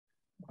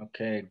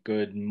Okay,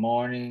 good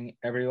morning,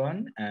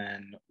 everyone,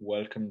 and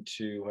welcome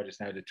to what is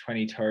now the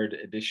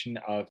 23rd edition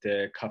of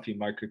the Coffee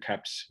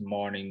Microcaps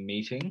morning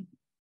meeting.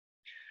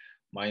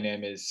 My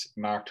name is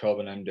Mark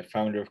Tobin. I'm the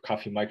founder of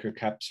Coffee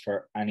Microcaps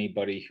for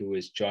anybody who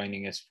is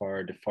joining us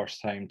for the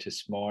first time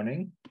this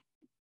morning.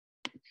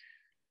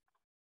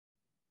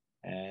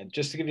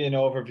 Just to give you an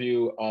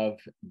overview of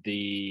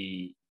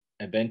the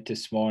event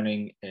this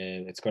morning,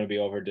 it's going to be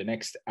over the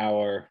next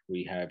hour.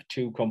 We have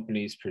two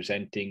companies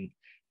presenting.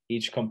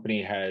 Each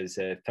company has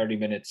a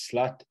 30-minute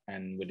slot,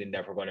 and within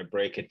that, we're going to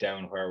break it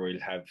down where we'll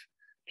have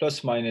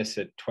plus minus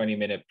a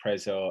 20-minute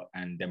preso,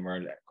 and then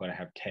we're going to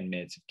have 10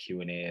 minutes of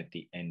Q&A at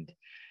the end.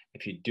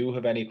 If you do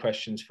have any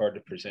questions for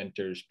the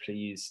presenters,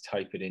 please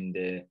type it in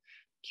the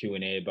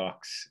Q&A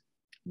box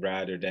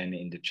rather than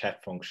in the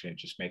chat function. It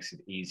just makes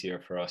it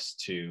easier for us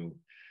to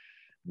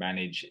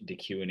manage the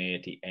Q&A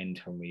at the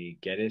end when we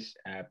get it.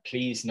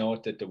 Please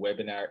note that the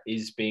webinar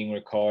is being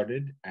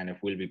recorded and it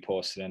will be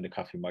posted on the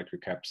Coffee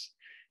Microcaps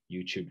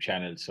YouTube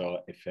channel. So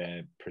if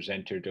a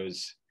presenter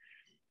does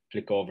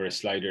flick over a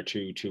slide or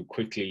two too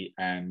quickly,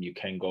 you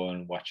can go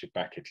and watch it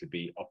back. It'll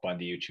be up on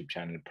the YouTube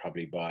channel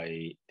probably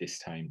by this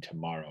time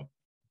tomorrow.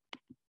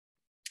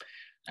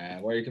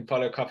 Where you can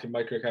follow Coffee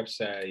Microcaps,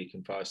 you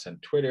can follow us on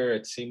Twitter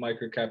at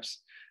 @CMicrocaps.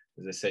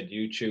 As I said,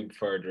 YouTube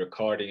for the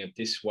recording of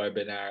this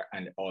webinar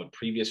and all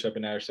previous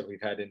webinars that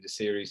we've had in the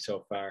series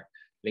so far.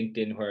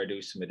 LinkedIn, where I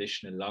do some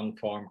additional long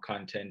form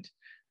content.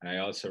 And I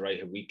also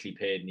write a weekly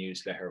paid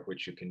newsletter,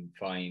 which you can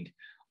find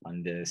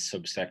on the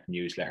Substack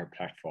newsletter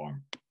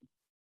platform.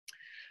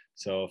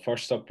 So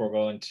first up, we're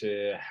going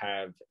to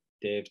have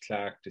Dave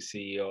Clark, the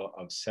CEO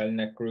of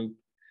Cellnet Group.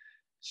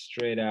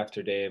 Straight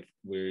after Dave,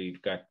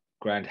 we've got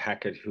Grant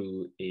Hackett,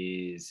 who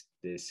is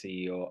the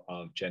CEO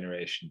of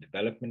Generation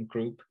Development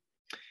Group.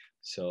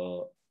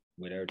 So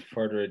without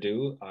further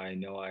ado, I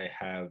know I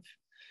have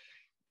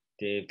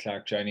Dave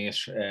Clark joining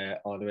us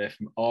all the way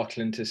from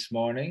Auckland this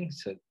morning.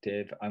 So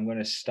Dave, I'm going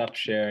to stop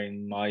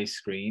sharing my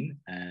screen,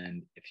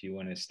 and if you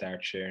want to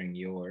start sharing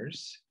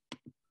yours.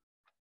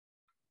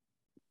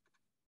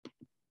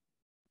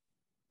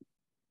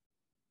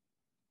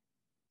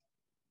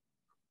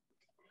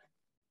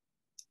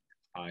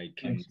 I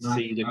can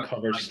see the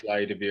cover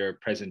slide of your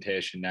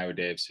presentation now,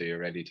 Dave, so you're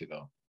ready to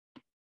go.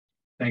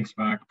 Thanks,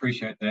 Mark.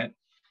 Appreciate that.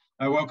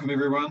 Welcome,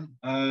 everyone.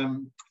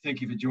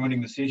 Thank you for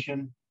joining the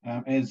session.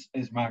 As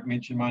Mark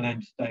mentioned, my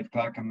name's Dave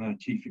Clark. I'm the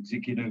Chief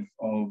Executive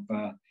of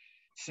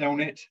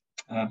Cellnet.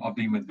 I've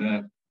been with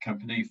the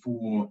company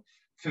for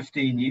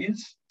 15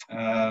 years.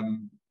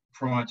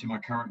 Prior to my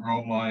current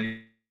role,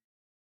 I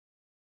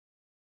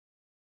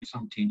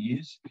some 10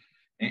 years.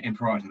 And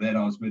prior to that,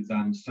 I was with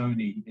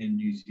Sony in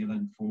New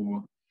Zealand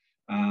for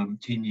 10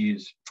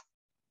 years.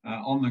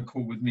 On the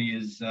call with me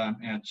is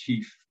our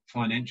Chief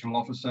Financial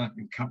Officer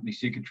and Company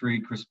Secretary,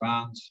 Chris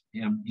Barnes.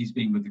 He's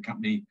been with the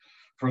company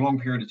for a long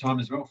period of time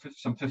as well,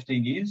 some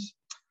 15 years.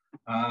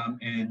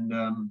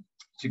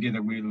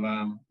 Together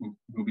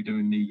we'll be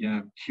doing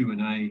the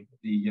Q&A at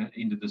the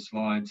end of the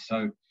slides.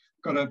 So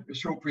got a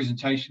short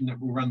presentation that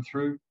we'll run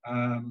through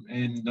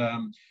and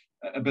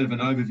a bit of an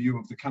overview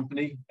of the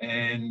company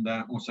and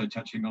also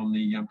touching on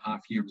the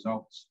half-year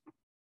results.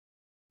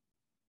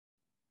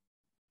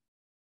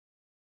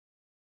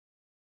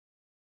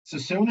 So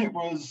Cellnet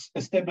was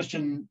established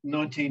in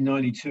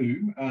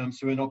 1992,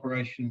 so in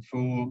operation for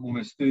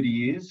almost 30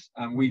 years.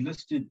 We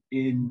listed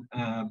in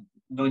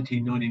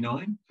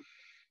 1999.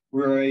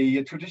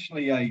 We're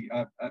traditionally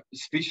a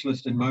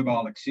specialist in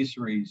mobile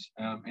accessories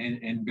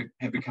and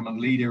have become a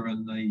leader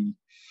in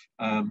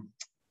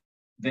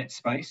that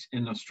space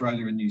in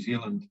Australia and New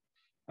Zealand.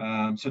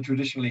 So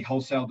traditionally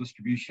wholesale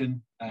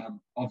distribution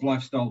of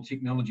lifestyle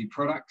technology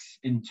products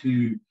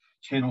into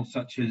channels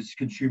such as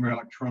consumer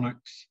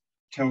electronics,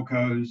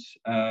 telcos,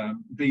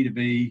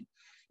 B2B,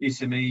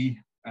 SME,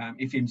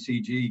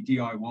 FMCG,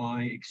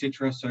 DIY,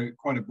 etc. So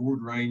quite a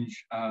broad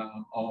range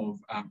of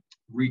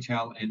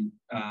retail and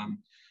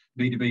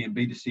B2B and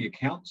B2C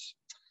accounts.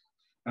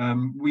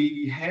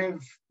 We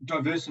have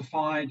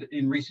diversified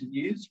in recent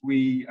years.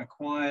 We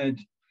acquired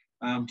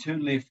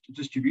Turn Left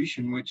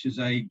Distribution, which is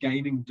a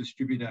gaming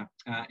distributor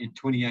in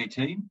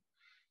 2018.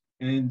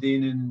 And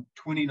then in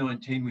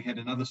 2019, we had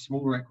another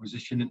smaller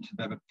acquisition into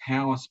the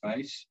power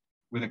space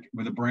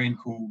with a brand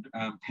called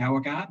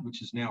PowerGuard,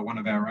 which is now one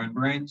of our own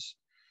brands.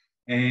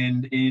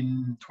 And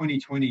in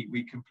 2020,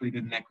 we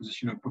completed an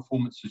acquisition of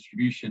Performance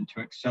Distribution to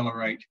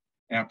accelerate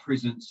our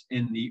presence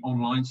in the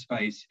online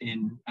space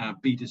in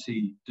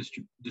B2C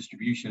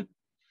distribution.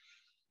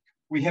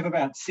 We have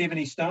about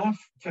 70 staff,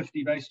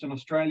 50 based in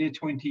Australia,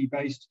 20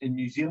 based in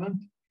New Zealand,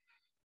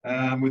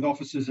 with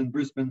offices in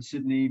Brisbane,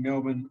 Sydney,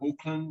 Melbourne,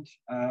 Auckland,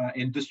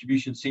 and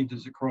distribution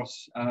centres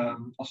across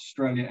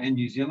Australia and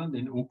New Zealand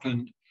in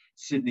Auckland,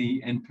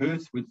 Sydney and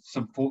Perth, with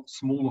some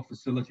smaller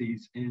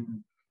facilities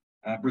in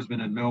Brisbane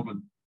and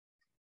Melbourne.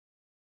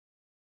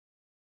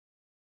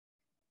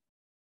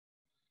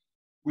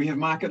 We have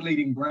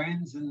market-leading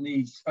brands in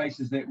the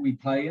spaces that we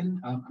play in.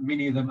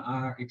 Many of them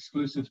are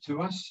exclusive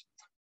to us.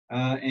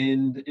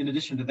 And in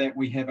addition to that,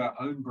 we have our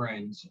own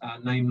brands,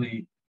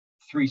 namely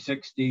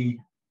 360,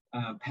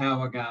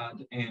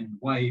 PowerGuard, and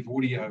Wave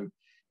audio.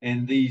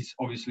 And these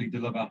obviously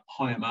deliver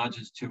higher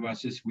margins to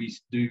us as we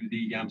do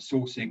the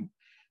sourcing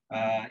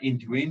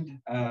end-to-end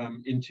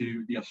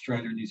into the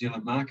Australia and New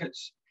Zealand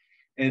markets.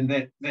 And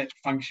that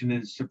function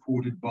is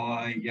supported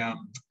by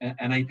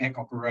an APAC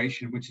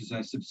operation, which is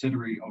a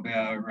subsidiary of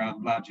our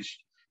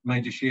largest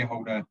major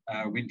shareholder,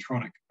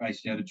 Wentronic,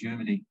 based out of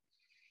Germany.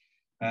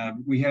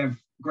 We have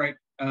great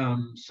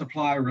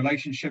supplier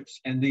relationships,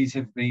 and these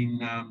have been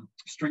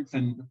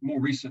strengthened more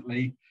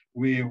recently,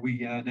 where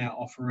we are now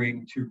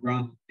offering to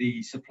run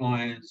the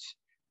suppliers'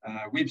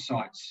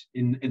 websites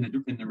in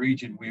the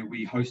region, where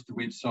we host the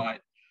website,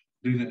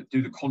 do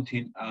the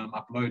content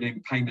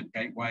uploading, payment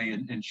gateway,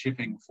 and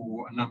shipping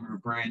for a number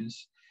of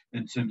brands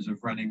in terms of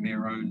running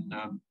their own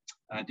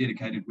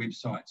dedicated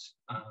websites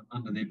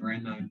under their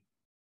brand name.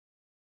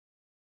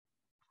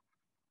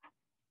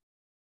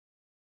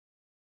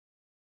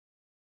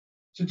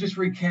 So just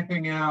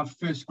recapping our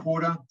first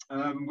quarter,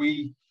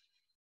 we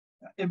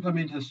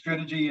implemented a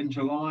strategy in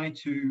July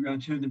to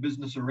turn the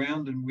business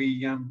around, and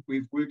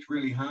we've worked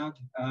really hard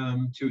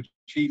to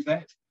achieve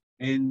that.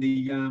 And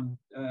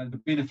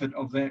the benefit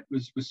of that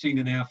was seen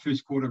in our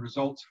first quarter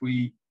results.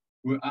 We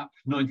were up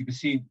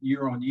 90%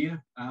 year on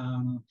year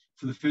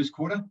for the first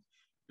quarter,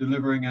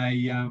 delivering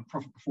a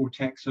profit before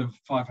tax of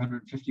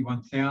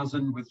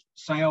 $551,000, with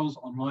sales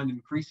online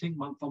increasing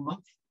month on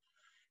month,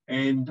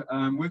 and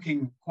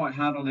working quite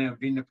hard on our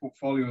vendor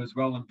portfolio as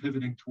well, and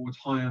pivoting towards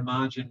higher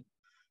margin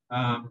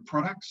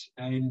products,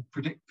 and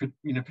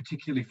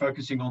particularly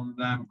focusing on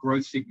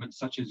growth segments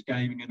such as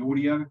gaming and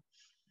audio,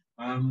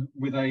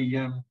 with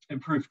a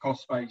improved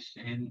cost base.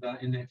 And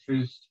in that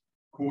first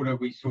quarter,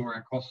 we saw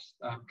our costs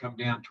come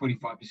down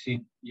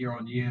 25% year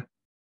on year.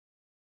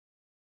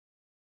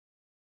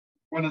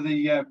 One of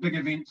the big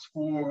events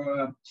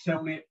for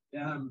Cellnet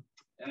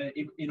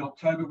in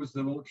October was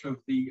the launch of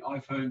the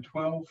iPhone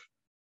 12,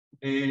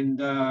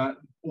 and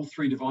all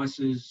three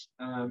devices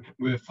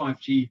were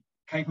 5G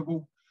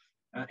capable.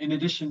 In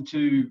addition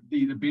to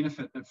the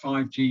benefit that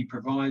 5G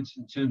provides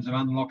in terms of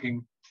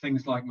unlocking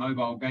things like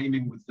mobile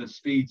gaming with the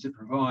speeds it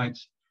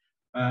provides,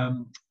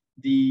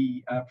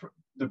 the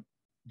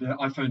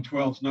iPhone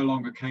 12s no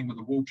longer came with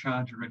a wall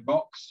charger in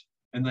box,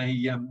 and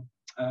they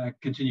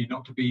continue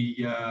not to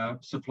be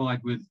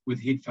supplied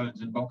with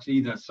headphones in box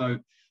either. So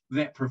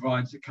that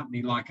provides a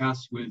company like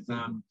us with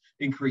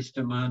increased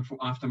demand for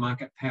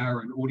aftermarket power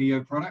and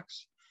audio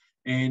products.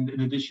 And in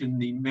addition,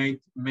 the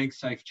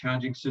MagSafe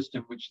charging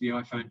system, which the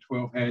iPhone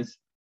 12 has,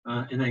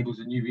 enables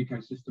a new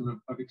ecosystem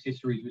of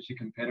accessories which are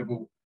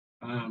compatible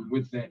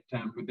with that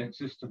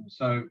system.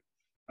 So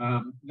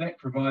that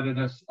provided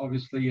us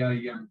obviously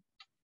a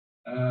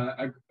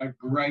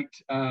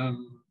great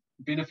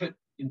benefit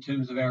in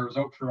terms of our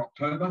result for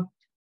October,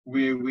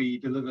 where we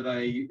delivered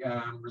a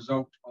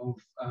result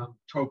of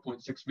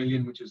 12.6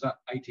 million, which is up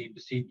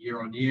 18%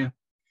 year on year,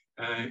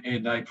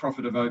 and a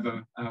profit of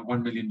over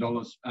 $1 million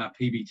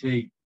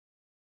PBT.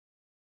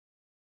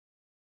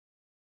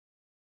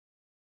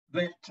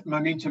 That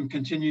momentum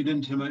continued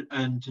into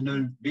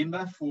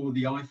November for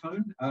the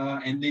iPhone,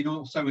 and then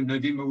also in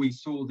November we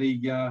saw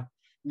the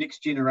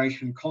next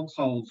generation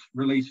consoles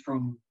released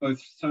from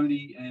both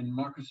Sony and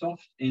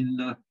Microsoft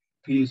in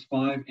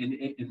PS5 and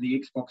in the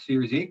Xbox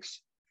Series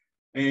X.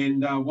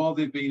 And while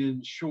they've been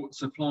in short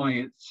supply,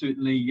 it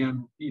certainly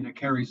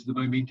carries the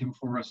momentum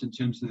for us in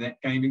terms of that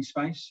gaming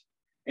space.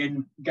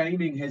 And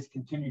gaming has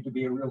continued to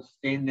be a real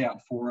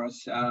standout for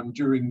us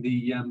during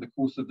the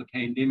course of the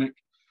pandemic,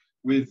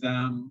 with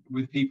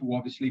people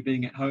obviously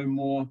being at home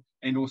more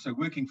and also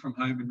working from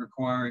home and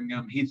requiring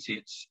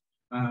headsets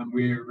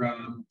where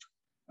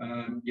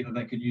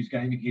they could use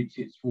gaming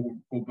headsets for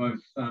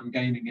both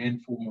gaming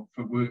and for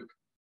work.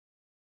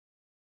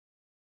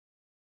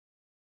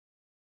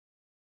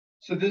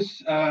 So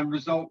this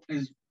result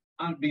has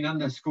been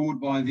underscored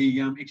by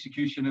the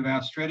execution of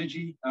our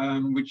strategy,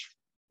 which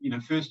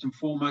first and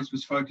foremost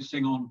was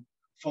focusing on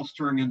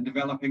fostering and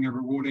developing a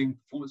rewarding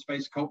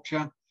performance-based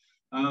culture.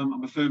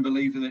 I'm a firm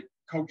believer that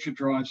culture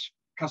drives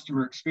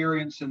customer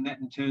experience, and that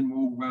in turn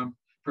will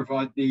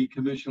provide the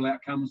commercial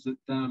outcomes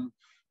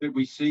that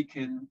we seek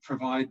and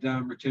provide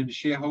return to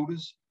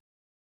shareholders.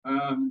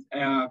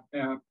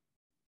 Our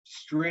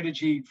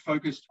strategy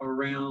focused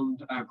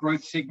around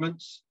growth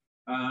segments,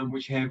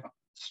 which have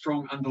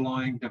strong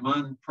underlying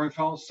demand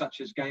profiles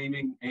such as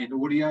gaming and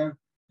audio.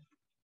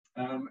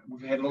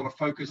 We've had a lot of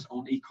focus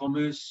on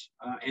e-commerce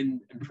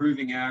and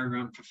improving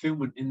our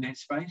fulfillment in that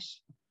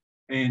space,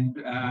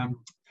 and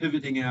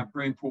pivoting our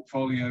brand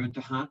portfolio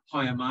into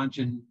higher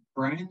margin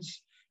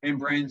brands and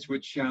brands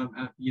which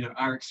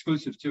are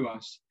exclusive to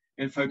us,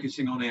 and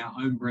focusing on our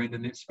own brand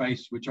in that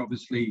space, which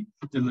obviously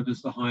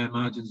delivers the higher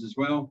margins as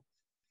well.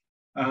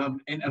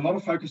 And a lot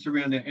of focus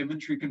around our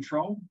inventory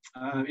control.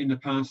 In the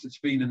past, it's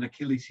been an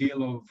Achilles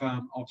heel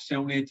of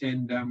Cellnet,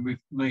 and we've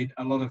made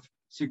a lot of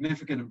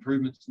significant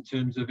improvements in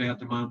terms of our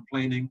demand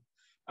planning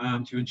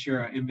to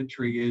ensure our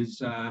inventory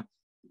is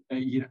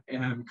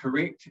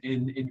correct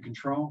and in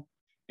control.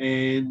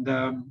 And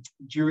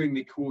during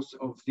the course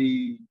of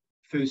the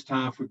first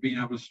half, we've been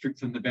able to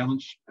strengthen the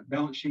balance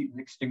sheet and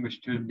extinguish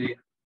term debt.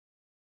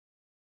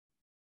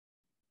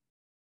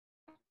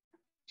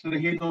 So the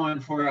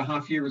headline for our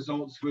half-year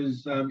results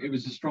was it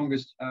was the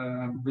strongest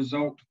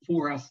result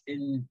for us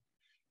in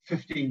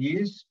 15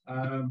 years.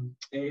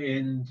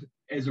 And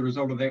as a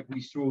result of that,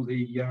 we saw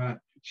the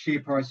share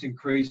price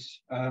increase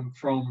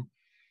from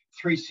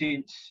 3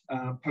 cents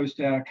post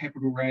our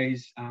capital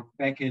raise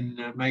back in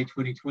May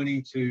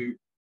 2020 to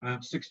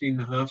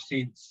 16.5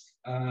 cents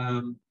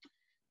on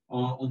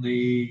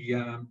the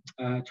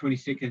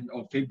 22nd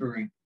of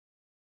February.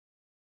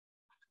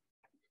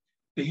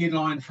 The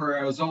headline for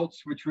our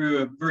results, which we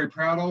were very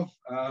proud of,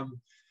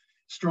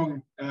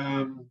 strong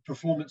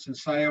performance in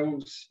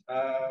sales,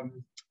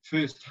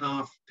 first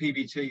half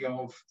PBT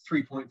of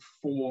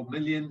 3.4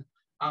 million,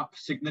 up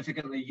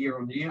significantly year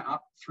on year,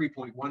 up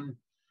 3.1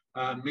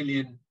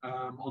 million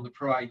on the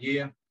prior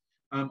year.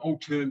 All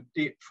term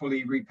debt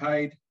fully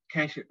repaid,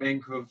 cash at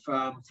bank of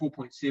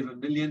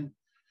 4.7 million,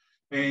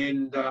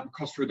 and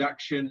cost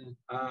reduction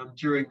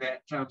during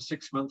that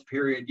 6-month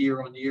period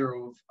year on year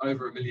of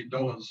over $1 million.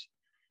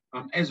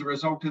 As a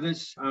result of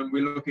this,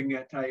 we're looking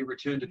at a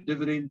return to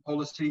dividend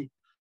policy,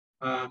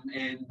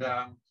 and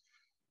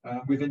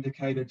we've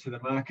indicated to the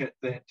market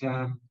that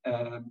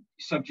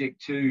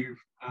subject to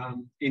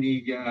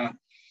any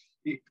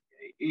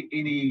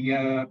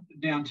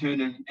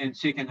downturn in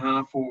second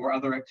half or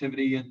other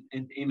activity in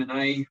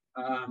M&A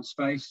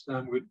space,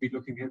 we'd be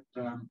looking at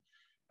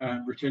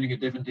returning a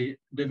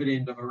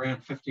dividend of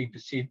around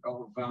 15%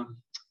 of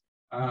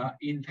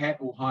NPAT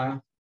or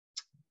higher.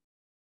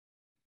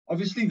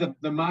 Obviously,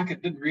 the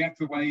market didn't react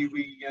the way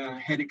we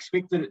had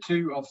expected it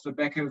to off the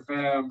back of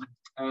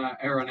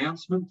our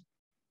announcement,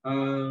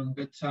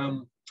 but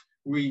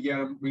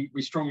we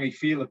strongly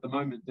feel at the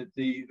moment that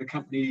the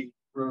company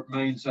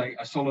remains a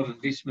solid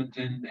investment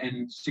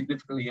and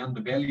significantly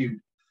undervalued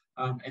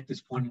at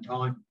this point in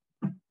time.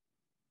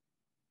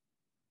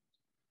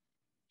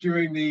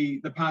 During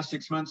the past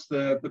 6 months,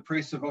 the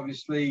press have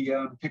obviously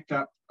picked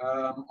up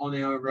on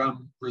our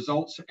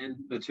results and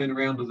the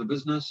turnaround of the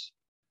business.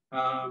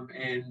 I've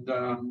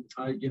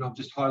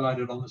just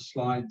highlighted on the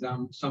slide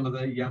some of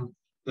the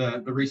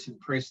recent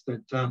press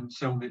that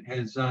Cellnet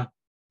has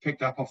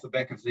picked up off the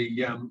back of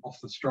the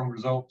strong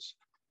results.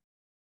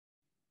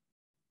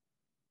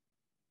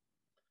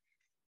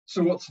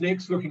 So what's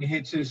next? Looking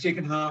ahead to the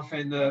second half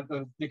and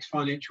the next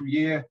financial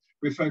year,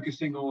 we're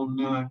focusing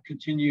on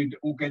continued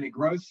organic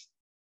growth,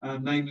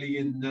 namely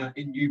in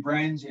new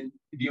brands and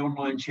the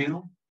online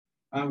channel.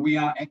 We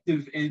are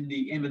active in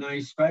the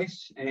M&A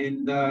space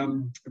and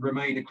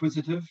remain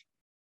acquisitive.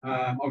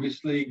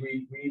 Obviously,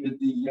 we ended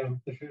the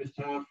first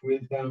half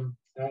with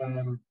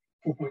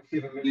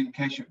 4.7 million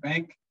cash at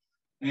bank,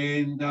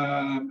 and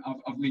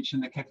I've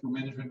mentioned the capital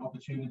management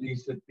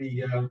opportunities that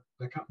the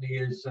company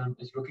is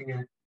looking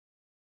at.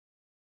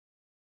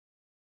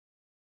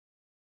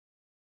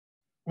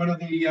 One of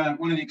the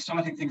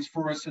exciting things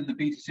for us in the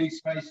B2C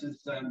space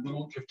is the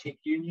launch of Tech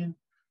Union,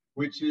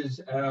 which is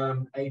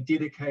a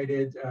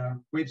dedicated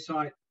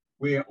website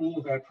where all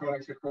of our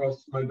products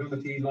across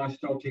mobility,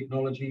 lifestyle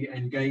technology,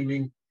 and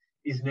gaming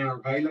is now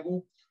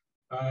available.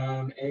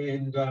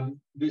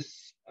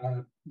 This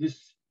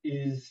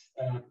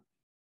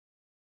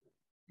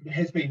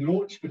has been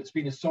launched, but it's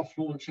been a soft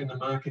launch, and the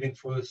marketing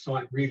for the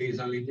site really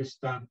is only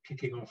just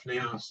kicking off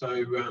now.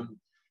 So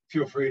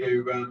feel free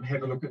to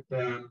have a look at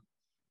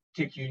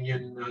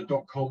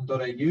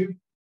techunion.com.au.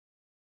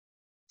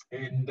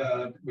 And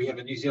we have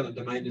a New Zealand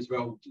domain as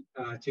well,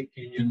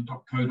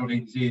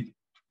 techunion.co.nz.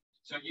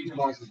 So it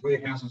utilises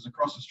warehouses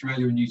across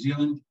Australia and New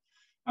Zealand,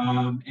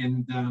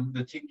 and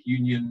the Tech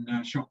Union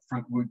shop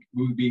front will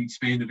be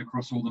expanded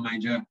across all the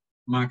major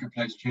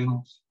marketplace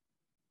channels.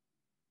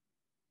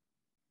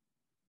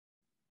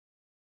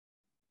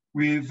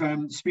 We've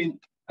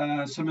spent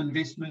some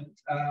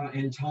investment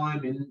and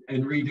time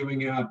in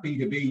redoing our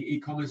B2B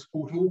e-commerce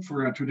portal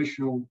for our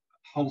traditional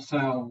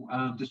wholesale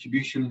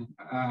distribution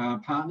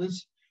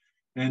partners.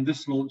 And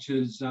this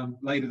launches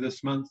later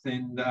this month,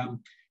 and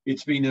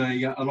it's been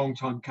a long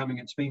time coming.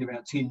 It's been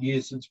about 10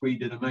 years since we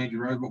did a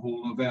major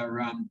overhaul of our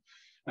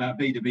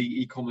B2B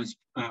e-commerce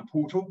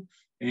portal,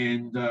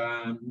 and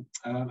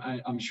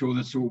I'm sure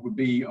this all would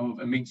be of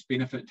immense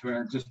benefit to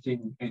our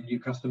existing and new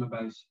customer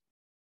base.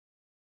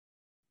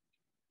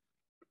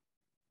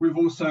 We've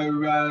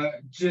also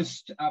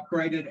just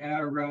upgraded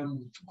our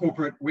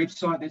corporate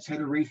website. That's had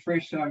a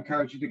refresh, so I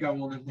encourage you to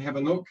go on and have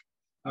a look.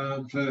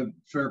 For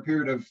a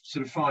period of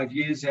sort of 5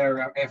 years,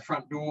 our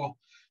front door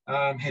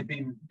had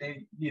been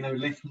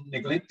left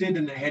neglected,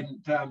 and it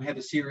hadn't had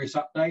a serious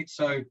update.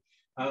 So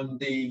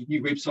the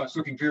new website's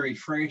looking very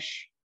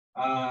fresh.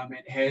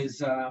 It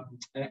has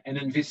an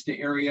investor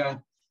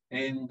area,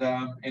 and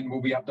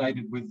will be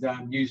updated with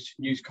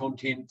news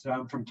content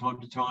from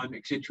time to time,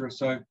 etc.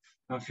 So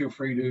feel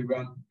free to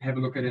have a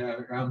look at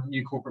our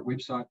new corporate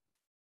website.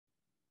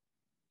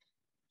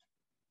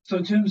 So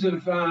in terms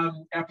of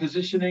our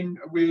positioning,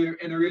 we're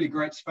in a really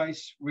great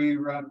space.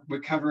 We're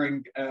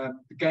covering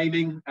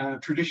gaming,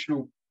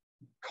 traditional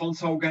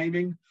console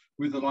gaming,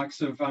 with the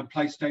likes of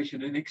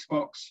PlayStation and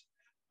Xbox.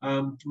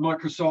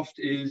 Microsoft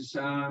is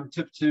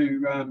tipped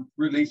to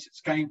release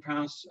its Game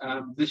Pass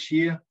this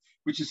year,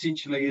 which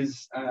essentially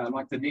is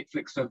like the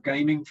Netflix of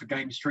gaming for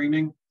game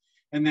streaming.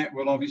 And that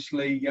will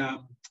obviously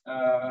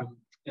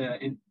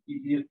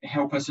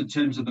help us in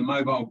terms of the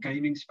mobile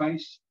gaming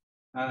space,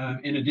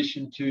 in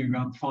addition to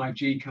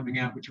 5G coming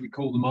out, which we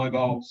call the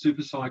mobile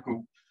super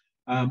cycle.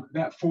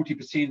 About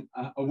 40%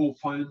 of all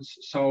phones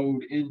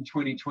sold in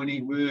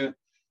 2020 were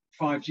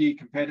 5G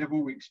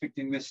compatible. We're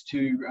expecting this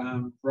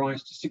to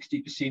rise to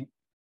 60%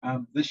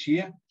 this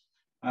year.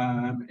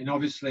 And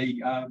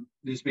obviously,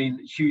 there's been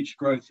huge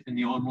growth in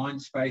the online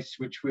space,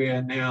 which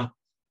we're now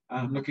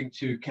looking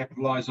to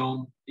capitalize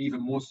on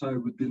even more so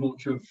with the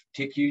launch of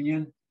Tech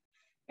Union.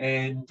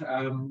 And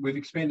we've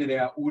expanded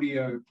our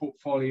audio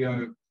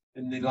portfolio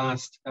in the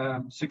last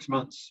 6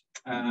 months.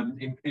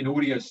 In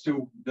audio,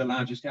 still the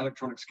largest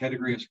electronics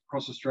category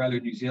across Australia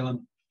and New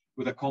Zealand,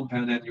 with a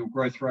compound annual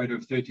growth rate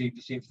of 13%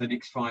 for the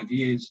next 5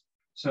 years.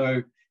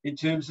 So in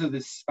terms of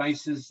the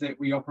spaces that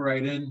we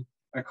operate in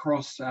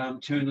across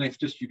turn left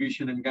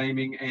distribution and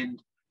gaming,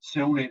 and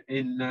Cellnet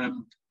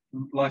in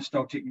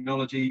lifestyle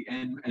technology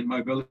and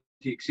mobility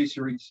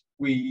accessories,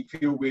 we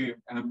feel we're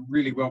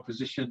really well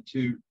positioned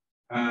to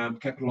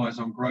capitalize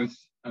on growth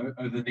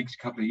over the next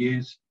couple of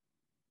years.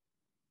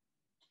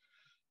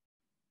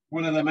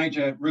 One of the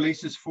major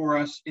releases for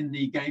us in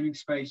the gaming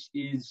space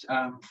is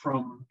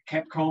from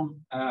Capcom.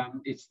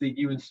 It's the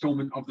new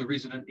installment of the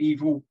Resident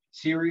Evil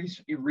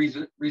series,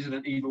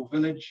 Resident Evil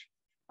Village.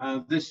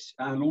 This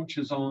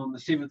launches on the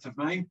 7th of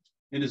May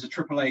and is a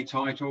AAA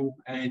title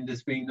and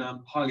has been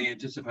highly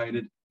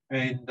anticipated.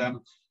 And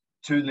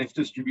Turn Left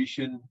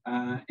Distribution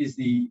is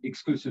the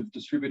exclusive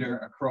distributor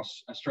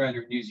across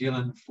Australia and New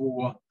Zealand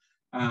for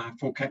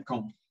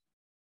Capcom.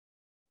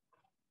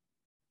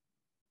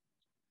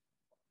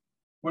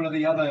 One of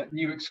the other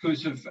new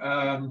exclusive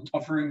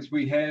offerings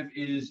we have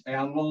is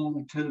our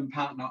long-term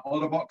partner,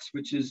 Otterbox,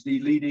 which is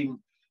the leading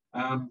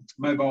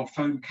mobile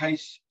phone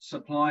case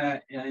supplier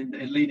and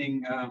a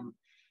leading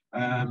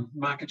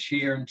market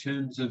share in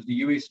terms of the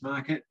US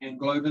market and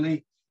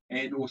globally,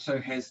 and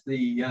also has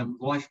the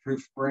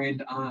LifeProof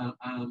brand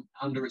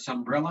under its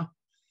umbrella.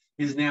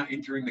 Is now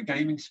entering the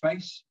gaming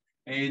space,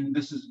 and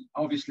this is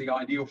obviously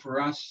ideal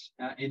for us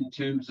in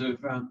terms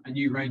of a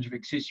new range of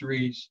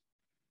accessories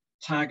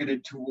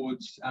targeted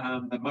towards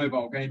the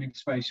mobile gaming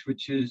space,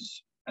 which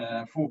is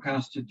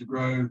forecasted to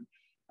grow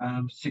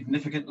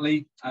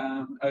significantly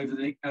over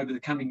the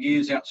coming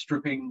years,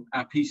 outstripping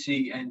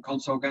PC and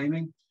console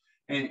gaming.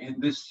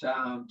 And this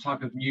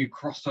type of new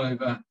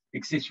crossover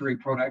accessory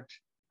product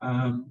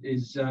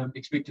is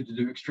expected to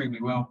do extremely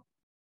well.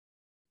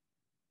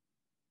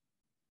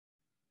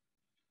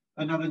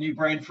 Another new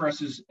brand for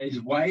us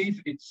is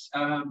Wave. It's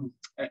our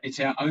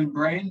own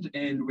brand,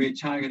 and we're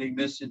targeting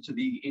this into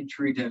the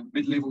entry to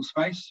mid-level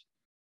space.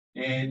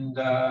 And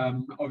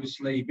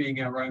obviously, being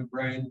our own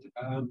brand,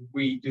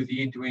 we do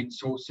the end-to-end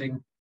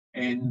sourcing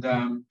and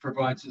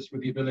provides us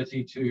with the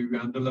ability to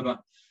deliver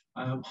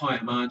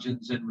higher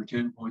margins and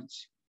return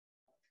points.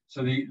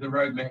 So the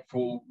roadmap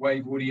for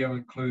Wave Audio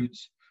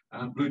includes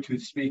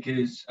Bluetooth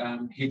speakers,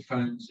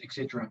 headphones,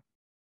 etc.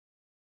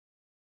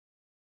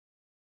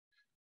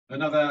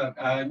 Another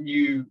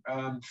new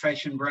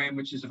fashion brand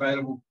which is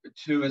available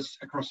to us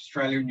across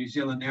Australia and New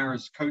Zealand now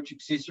is Coach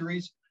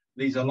Accessories.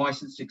 These are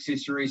licensed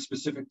accessories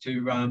specific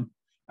to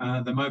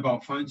the mobile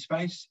phone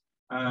space.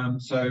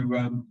 Just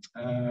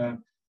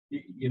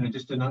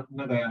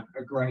another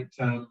great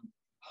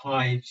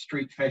high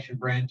street fashion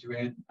brand to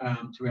add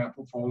to our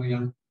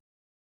portfolio.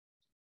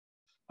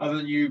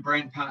 Other new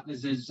brand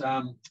partners is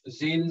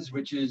Zenz,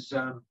 which is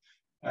a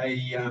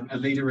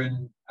leader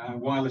in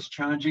wireless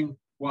charging.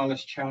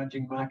 Wireless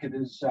charging market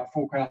is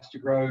forecast to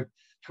grow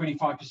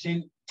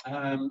 25%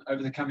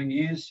 over the coming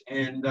years,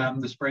 and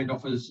this brand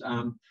offers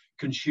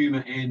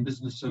consumer and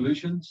business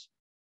solutions.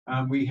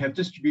 We have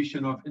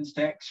distribution of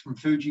Instax from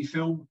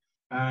Fujifilm,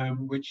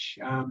 which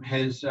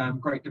has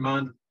great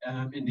demand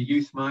in the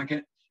youth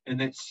market, and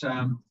that's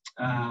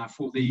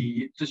for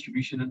the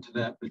distribution into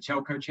the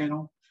telco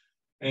channel.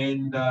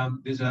 And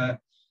there's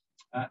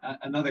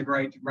another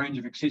great range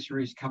of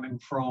accessories coming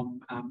from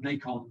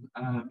Nikon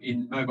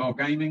in mobile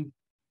gaming,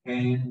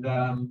 and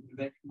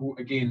that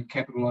again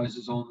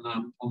capitalizes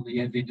on the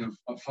advent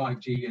of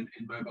 5G and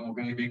mobile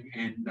gaming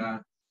and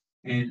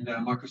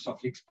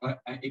Microsoft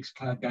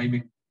xCloud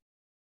gaming.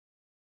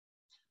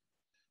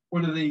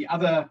 One of the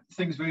other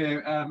things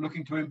we're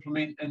looking to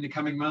implement in the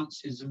coming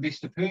months is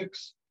investor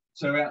perks.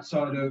 So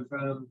outside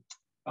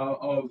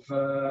of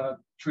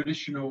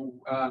traditional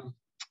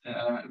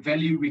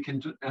value we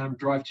can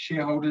drive to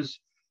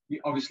shareholders.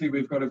 Obviously,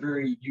 we've got a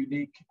very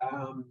unique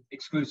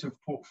exclusive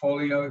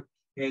portfolio.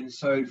 And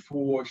so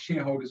for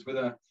shareholders with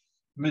a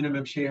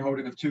minimum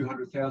shareholding of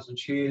 200,000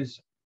 shares,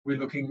 we're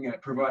looking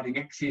at providing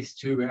access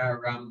to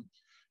our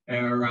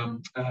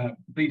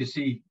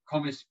B2C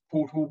commerce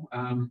portal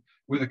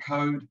with a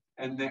code,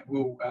 and that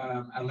will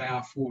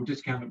allow for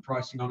discounted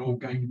pricing on all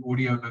gaming,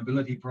 audio, and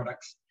mobility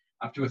products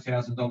up to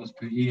 $1,000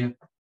 per year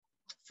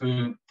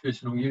for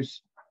personal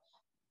use.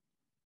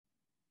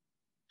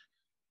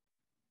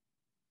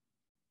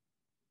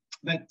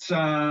 That's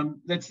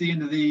the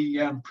end of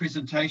the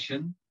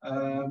presentation.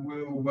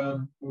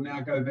 We'll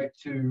now go back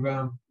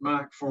to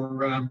Mark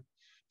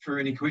for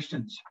any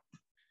questions.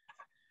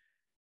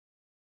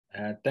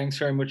 Thanks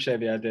very much,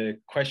 Xavier. The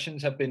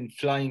questions have been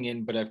flying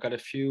in, but I've got a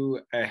few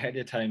ahead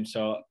of time,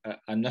 so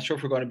I'm not sure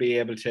if we're going to be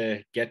able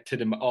to get to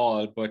them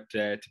all, but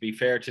to be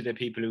fair to the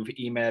people who've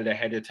emailed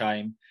ahead of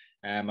time,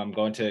 I'm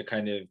going to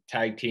kind of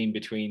tag team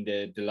between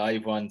the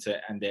live ones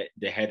and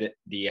the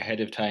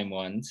ahead of time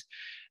ones.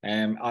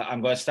 I'm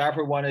going to start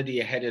with one of the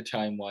ahead of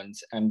time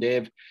ones, and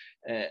Dave,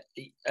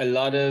 a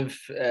lot of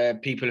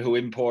people who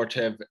import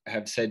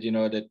have said, you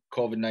know, that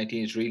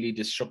COVID-19 has really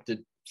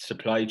disrupted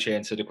supply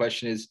chain. So the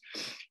question is,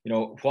 you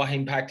know, what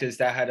impact has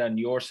that had on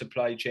your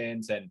supply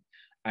chains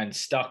and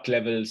stock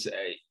levels?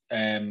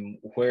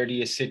 Where do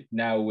you sit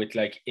now with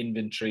like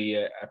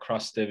inventory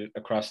across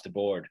the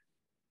board?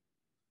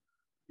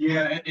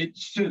 Yeah, it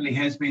certainly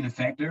has been a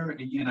factor.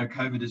 You know,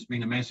 COVID has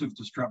been a massive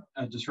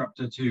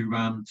disruptor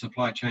to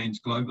supply chains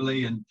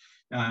globally, and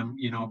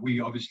you know, we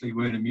obviously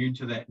weren't immune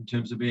to that in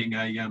terms of being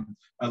a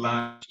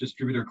large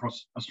distributor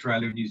across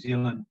Australia and New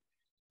Zealand.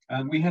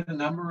 We had a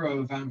number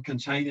of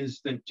containers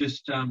that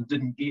just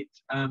didn't get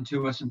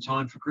to us in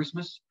time for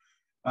Christmas.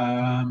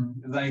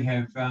 They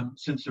have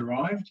since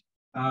arrived,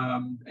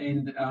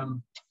 and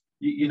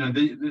you know,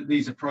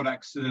 these are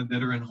products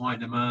that are in high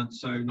demand,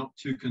 so not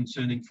too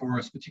concerning for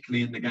us,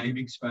 particularly in the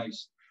gaming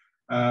space.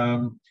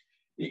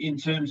 In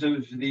terms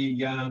of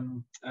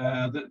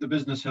the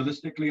business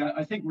holistically,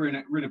 I think we're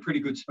in a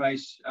pretty good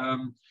space.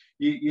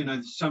 You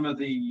know, some of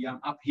the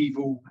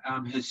upheaval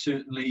has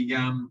certainly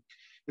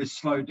has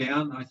slowed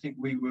down. I think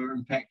we were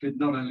impacted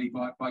not only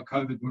by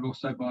COVID, but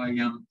also by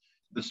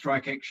the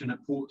strike action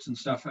at ports and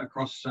stuff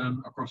across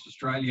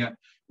Australia,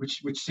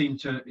 which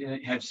seemed to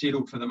have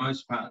settled for the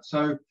most part.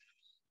 So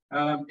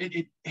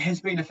it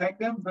has been a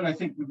factor, but I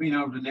think we've been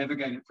able to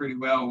navigate it pretty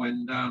well,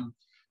 and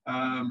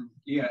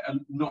yeah,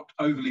 I'm not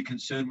overly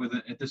concerned with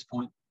it at this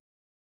point.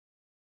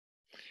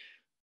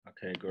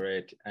 Okay,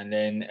 great. And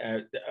then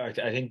I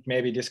think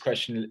maybe this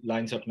question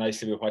lines up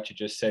nicely with what you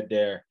just said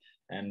there.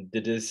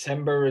 The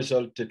December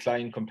result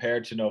declined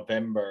compared to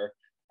November.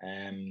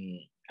 And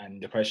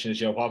the question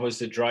is, you know, what was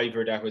the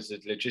driver? That was the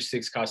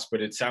logistics cost,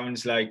 but it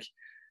sounds like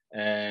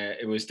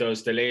it was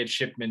those delayed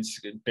shipments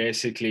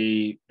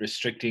basically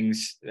restricting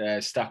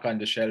stock on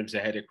the shelves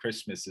ahead of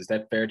Christmas. Is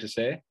that fair to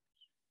say?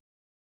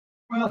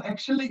 Well,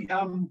 actually,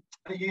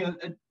 yeah,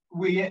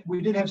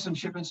 we did have some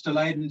shipments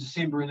delayed in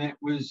December, and that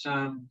was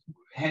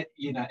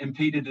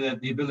impeded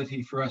the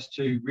ability for us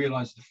to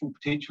realise the full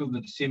potential of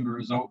the December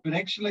result. But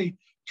actually,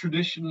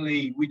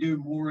 traditionally, we do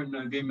more in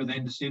November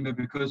than December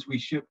because we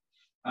ship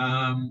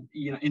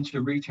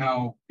into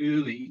retail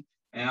early,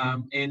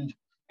 and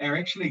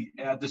our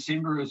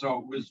December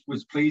result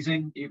was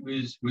pleasing. It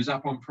was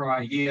up on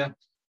prior year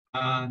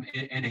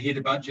and ahead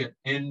of budget.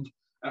 And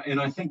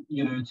I think,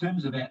 you know, in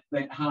terms of that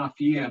half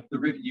year, the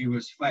revenue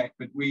was flat,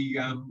 but we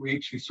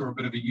actually saw a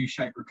bit of a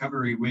U-shaped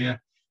recovery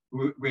where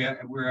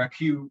our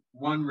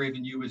Q1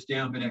 revenue was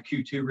down, but our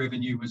Q2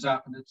 revenue was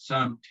up, and it's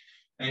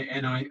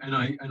and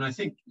I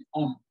think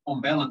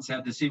on balance,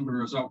 our December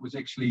result was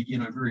actually, you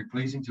know, very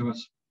pleasing to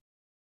us.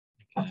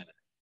 Okay.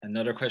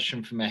 Another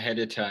question from ahead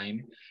of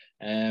time.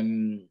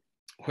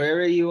 Where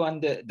are you on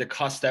the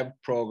cost out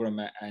program,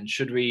 and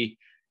should we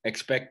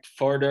expect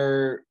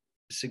further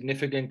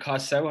significant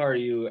costs out, or are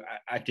you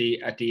at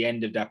the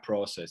end of that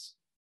process?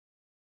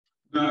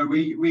 No,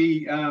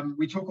 we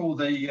took all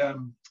the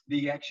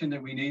action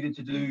that we needed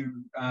to do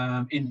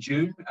in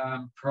June,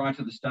 prior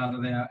to the start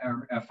of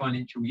our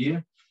financial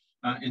year,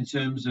 in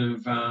terms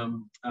of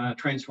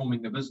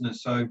transforming the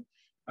business. So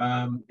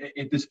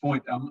at this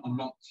point, I'm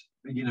not,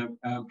 you know,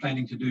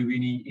 planning to do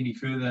any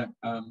further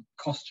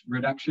cost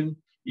reduction.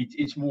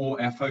 It's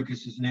more, our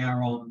focus is now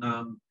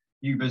on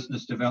new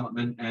business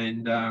development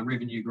and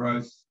revenue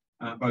growth,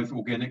 both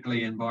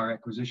organically and via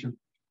acquisition.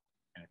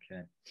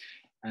 Okay.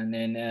 And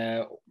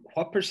then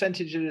what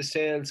percentage of the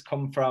sales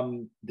come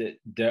from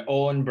the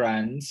own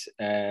brands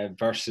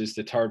versus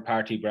the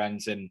third-party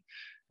brands? And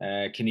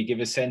can you give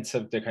a sense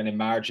of the kind of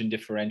margin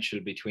differential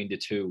between the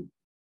two?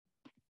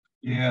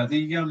 Yeah,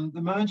 the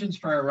margins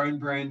for our own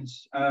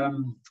brands are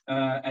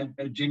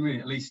generally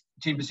at least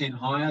 10%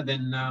 higher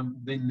than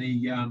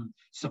the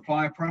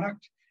supplier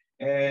product,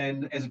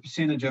 and as a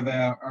percentage of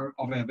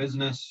our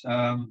business,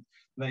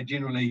 they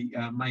generally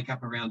make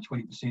up around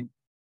 20%.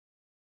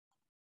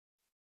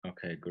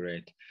 Okay,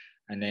 great.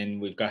 And then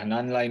we've got an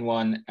online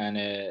one and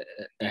a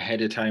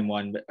ahead of time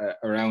one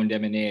around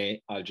M&A.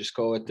 I'll just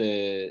go with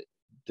the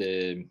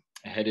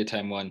ahead of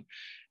time one.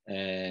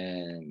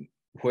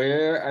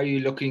 Where are you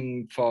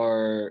looking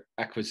for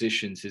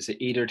acquisitions? Is it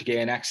either to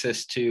gain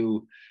access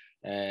to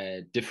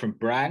different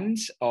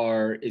brands,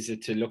 or is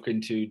it to look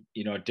into,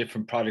 you know,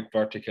 different product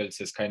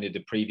verticals as kind of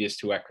the previous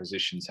two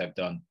acquisitions have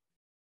done?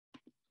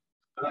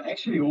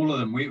 Actually, all of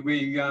them. We're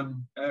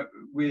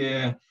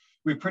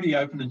we're pretty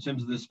open in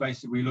terms of the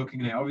space that we're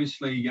looking at.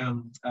 Obviously,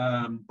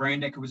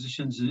 brand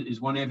acquisitions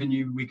is one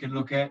avenue we can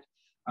look at.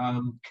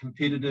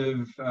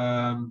 Competitive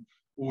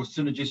or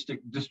synergistic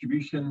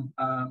distribution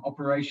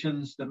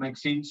operations that make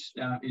sense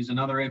is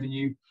another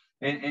avenue,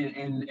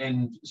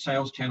 and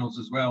sales channels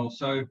as well.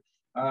 So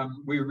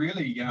we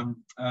really have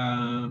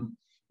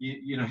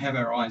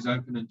our eyes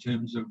open in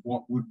terms of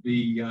what would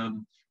be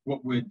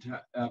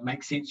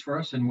make sense for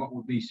us and what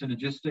would be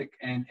synergistic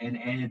and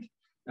add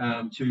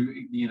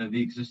to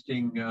the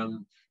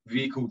existing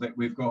vehicle that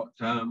we've got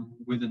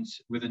within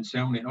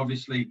Cellnet.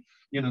 Obviously,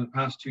 the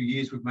past 2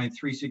 years we've made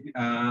three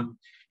significant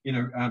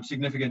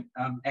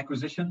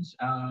acquisitions,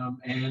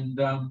 and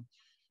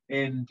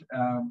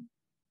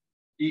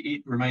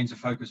it remains a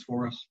focus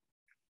for us.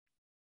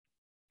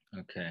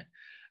 Okay,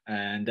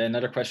 and then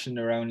another question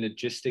around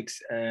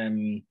logistics.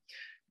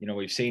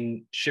 We've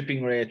seen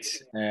shipping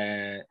rates,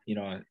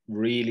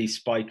 really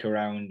spike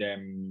around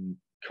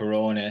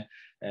Corona.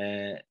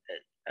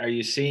 Are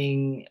you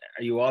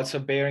also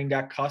bearing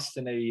that cost,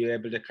 and are you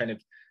able to kind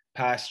of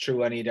pass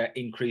through any of that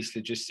increased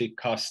logistic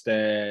cost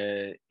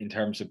in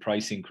terms of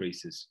price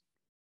increases?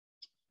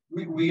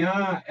 We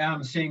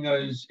are seeing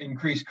those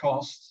increased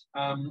costs.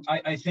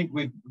 I think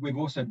we've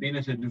also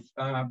benefited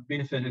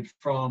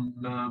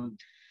from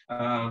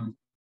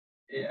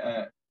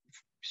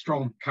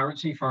strong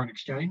currency, foreign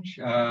exchange,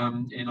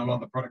 in a lot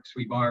of the products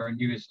we buy are in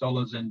US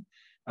dollars, and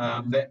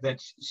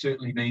that's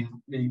certainly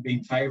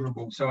been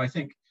favourable. So I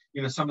think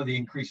some of the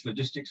increased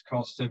logistics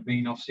costs have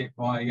been offset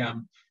by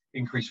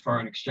increased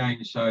foreign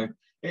exchange. So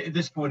at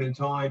this point in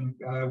time,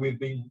 we've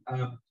been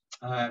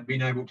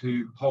able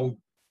to hold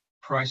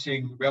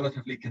pricing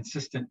relatively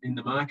consistent in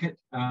the market.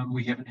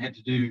 We haven't had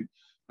to do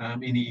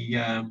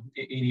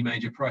any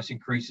major price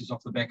increases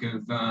off the back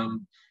of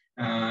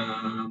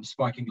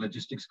spiking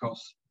logistics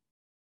costs.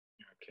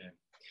 Okay,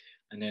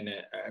 and then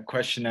a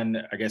question on,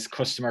 I guess,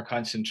 customer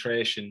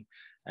concentration.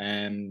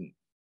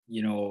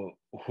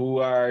 Who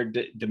are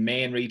the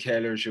main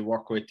retailers you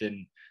work with,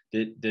 and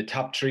the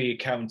top 3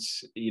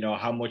 accounts?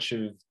 How much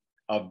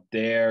of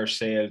their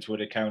sales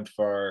would account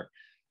for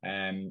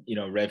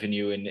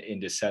revenue in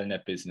the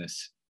Cellnet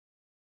business?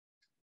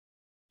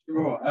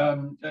 Sure.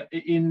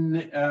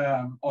 In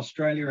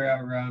Australia,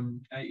 our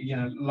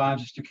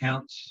largest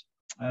accounts.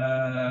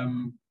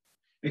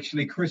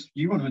 Actually, Chris,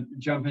 do you want to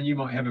jump in? You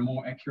might have a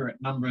more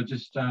accurate number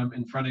just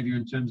in front of you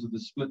in terms of the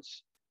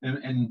splits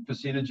and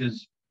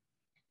percentages.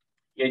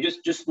 Yeah,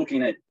 just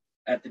looking at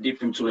the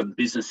different sort of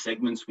business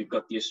segments, we've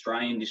got the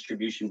Australian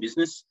distribution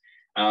business.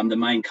 The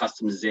main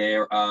customers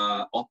there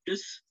are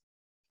Optus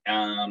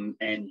and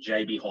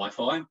JB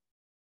Hi-Fi.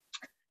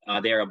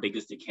 They're our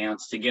biggest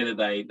accounts. Together,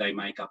 they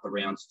make up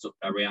around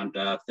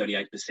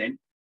 38%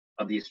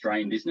 of the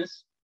Australian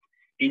business.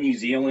 In New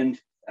Zealand,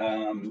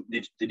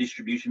 the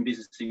distribution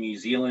business in New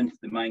Zealand,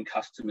 the main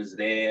customers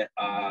there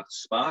are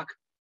Spark,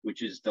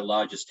 which is the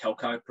largest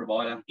telco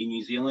provider in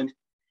New Zealand,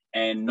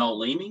 and Noel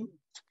Leeming.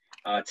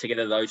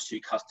 Together, those 2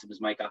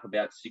 customers make up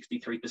about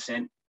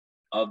 63%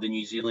 of the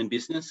New Zealand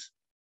business.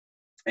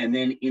 And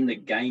then in the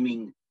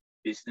gaming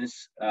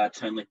business,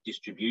 Cellnet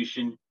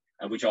Distribution,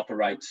 which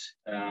operates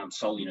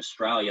solely in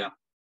Australia,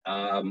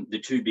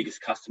 the 2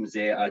 biggest customers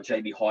there are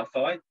JB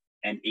Hi-Fi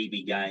and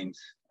EB Games.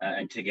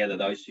 And together,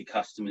 those 2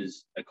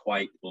 customers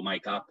equate or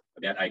make up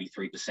about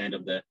 83%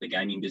 of the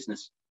gaming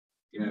business.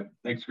 Yeah,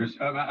 thanks, Chris.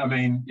 I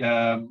mean,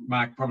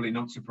 Mark, probably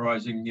not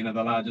surprising, the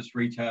largest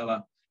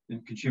retailer in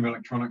consumer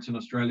electronics in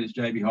Australia is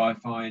JB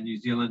Hi-Fi. In New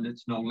Zealand,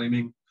 it's Noel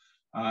Leeming,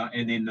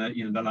 and then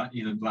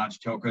the large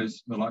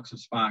telcos, the likes of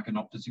Spark and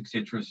Optus,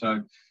 etc.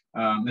 So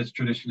that's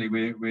traditionally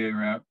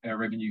where our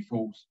revenue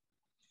falls.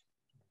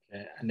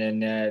 Okay. And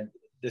then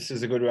this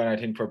is a good one, I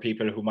think, for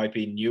people who might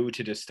be new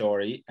to the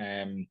story.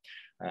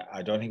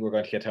 I don't think we're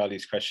going to get to all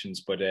these questions,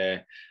 but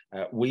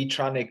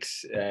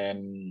Wetronics,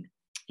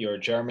 your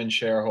German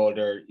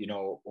shareholder,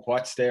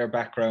 what's their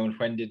background?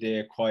 When did they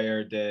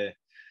acquire the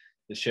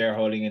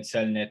shareholding in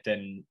Cellnet,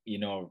 and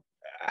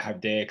have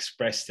they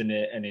expressed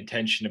an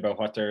intention about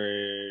what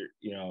their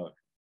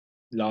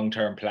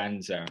long-term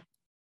plans are?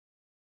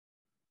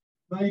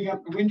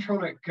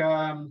 Wetronic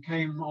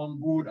came on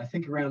board, I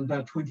think, around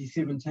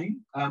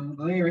 2017.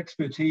 Their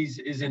expertise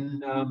is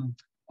in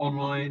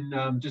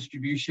online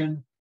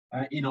distribution,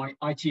 in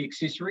IT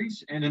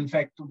accessories, and in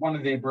fact, one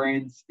of their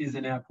brands is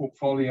in our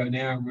portfolio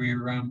now.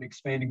 We're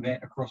expanding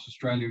that across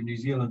Australia and New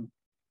Zealand.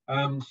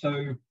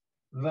 So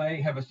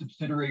they have a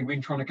subsidiary,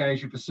 Wetronic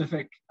Asia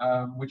Pacific,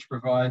 which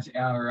provides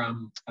our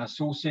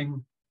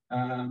sourcing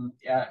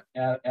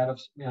out of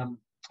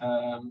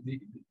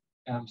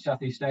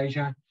Southeast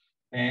Asia,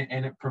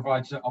 and it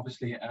provides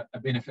obviously a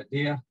benefit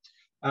there.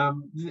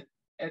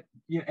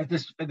 At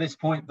this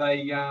point,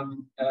 they are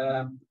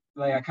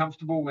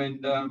comfortable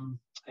and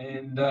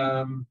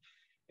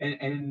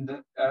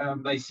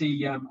they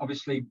see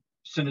obviously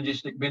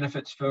synergistic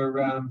benefits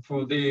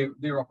for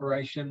their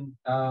operation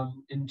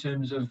in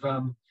terms of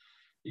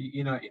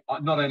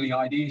not only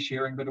idea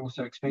sharing but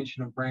also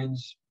expansion of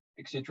brands,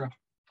 etc.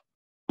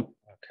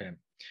 Okay.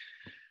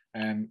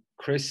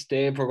 Chris,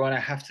 Dave, we're going to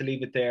have to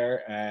leave it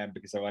there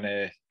because I want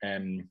to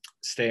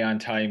stay on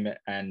time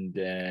and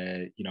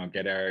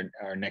get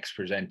our next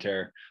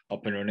presenter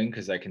up and running,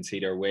 because I can see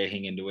they're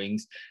waiting in the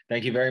wings.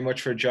 Thank you very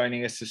much for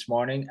joining us this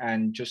morning.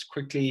 And just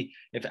quickly,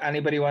 if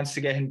anybody wants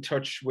to get in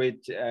touch with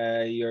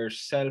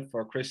yourself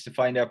or Chris to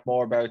find out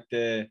more about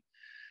the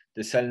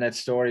Cellnet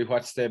story,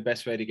 what's the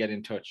best way to get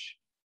in touch?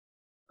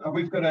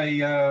 We've got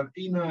a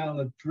email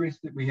address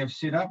that we have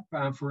set up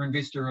for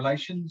investor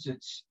relations.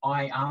 It's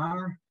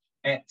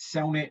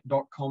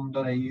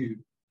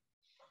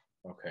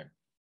ir@cellnet.com.au. Okay,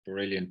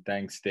 brilliant.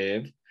 Thanks,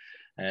 Dave.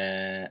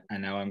 And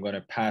now I'm going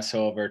to pass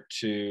over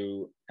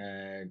to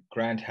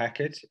Grant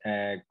Hackett.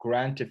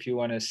 Grant, if you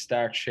want to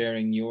start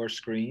sharing your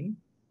screen,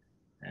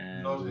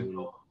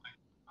 we'll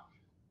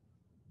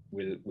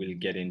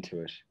get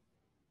into it.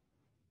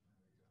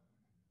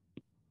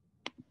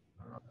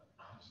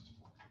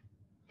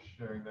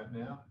 Sharing that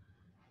now.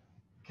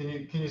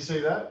 Can you see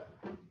that?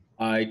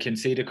 I can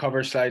see the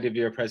cover slide of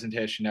your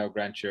presentation now,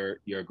 Grant.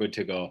 You're good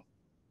to go.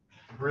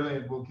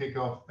 Brilliant. We'll kick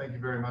off. Thank you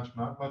very much,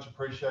 Mark. Much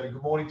appreciated.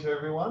 Good morning to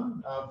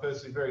everyone.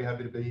 Firstly, very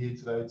happy to be here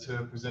today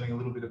to presenting a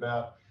little bit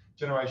about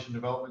Generation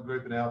Development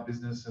Group and our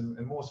business, and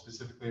more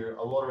specifically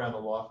a lot around the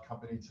Life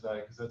company today,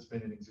 because that's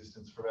been in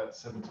existence for about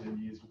 17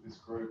 years with this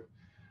group.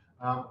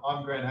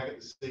 I'm Grant Hackett,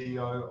 the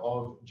CEO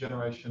of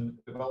Generation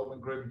Development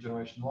Group and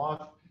Generation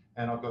Life.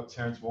 And I've got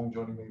Terence Wong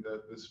joining me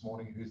this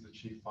morning, who's the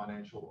Chief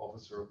Financial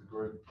Officer of the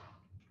group.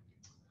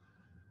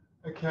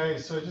 Okay,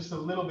 so just a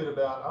little bit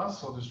about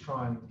us. I'll just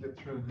try and get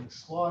through the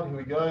next slide. Here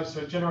we go.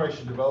 So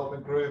Generation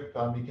Development Group,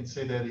 you can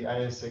see there the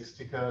ASX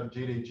ticker,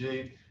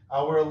 GDG.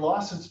 We're a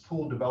licensed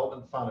pooled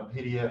development fund, a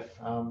PDF,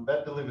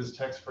 that delivers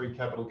tax-free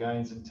capital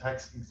gains and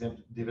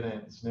tax-exempt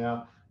dividends.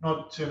 Now,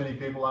 not too many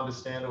people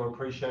understand or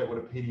appreciate what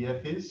a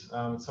PDF is.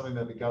 It's something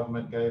that the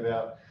government gave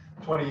out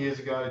 20 years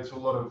ago to a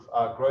lot of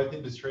growth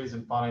industries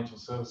and financial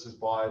services,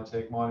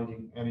 biotech,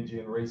 mining, energy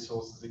and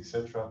resources,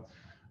 etc.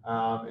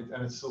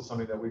 And it's still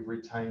something that we've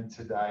retained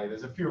today.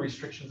 There's a few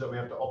restrictions that we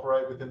have to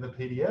operate within the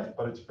PDF,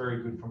 but it's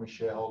very good from a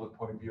shareholder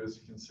point of view, as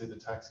you can see the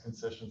tax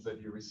concessions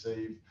that you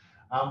receive.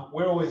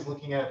 We're always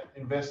looking at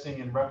investing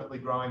in rapidly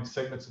growing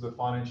segments of the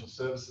financial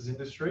services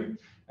industry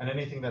and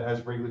anything that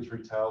has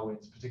regulatory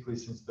tailwinds, particularly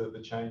since the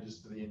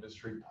changes to the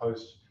industry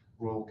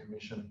post-Royal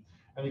Commission.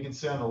 And you can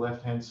see on the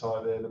left-hand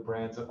side there the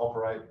brands that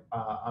operate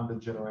under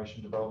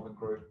Generation Development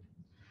Group.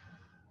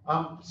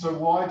 So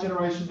why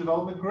Generation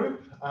Development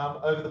Group?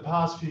 Over the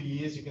past few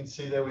years, you can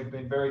see that we've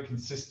been very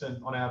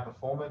consistent on our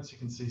performance. You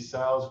can see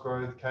sales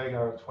growth,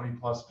 CAGR of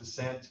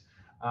 20+%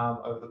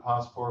 over the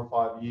past 4 or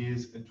 5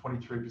 years, and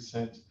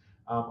 23%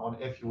 on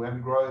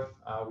FUM growth.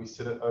 We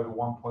sit at over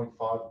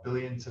 1.5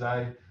 billion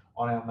today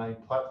on our main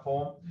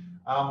platform.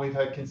 We've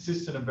had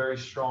consistent and very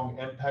strong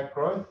NPAT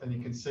growth, and you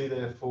can see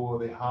there for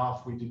the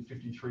half we did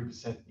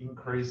 53%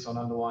 increase on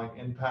underlying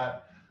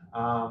NPAT,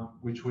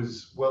 which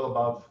was well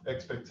above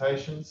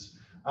expectations.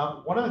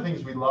 One of the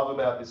things we love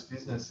about this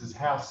business is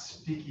how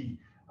sticky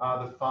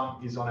the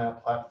fund is on our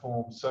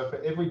platform. So for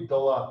every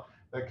dollar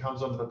that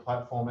comes onto the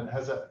platform, it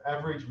has an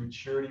average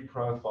maturity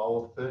profile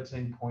of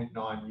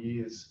 13.9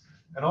 years.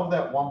 And of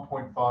that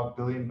 $1.5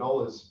 billion,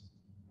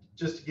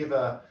 just to give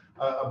a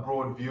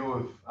broad view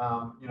of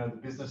the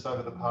business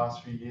over the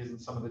past few years and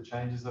some of the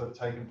changes that have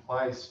taken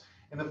place.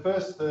 In the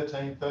first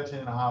 13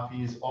 and a half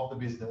years of the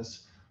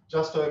business,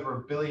 just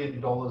over $1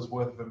 billion worth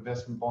of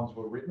investment bonds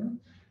were written.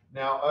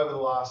 Now, over the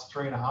last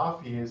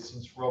 3.5 years,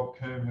 since Rob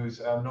Coombe, who's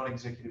our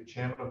non-executive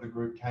chairman of the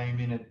group, came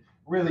in and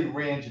really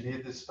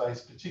re-engineered this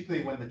space,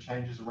 particularly when the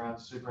changes around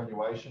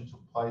superannuation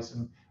took place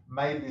and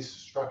made this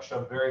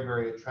structure very,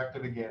 very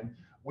attractive again,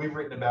 we've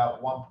written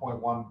about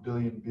 $1.1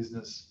 billion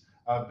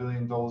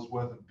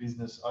worth of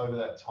business over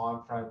that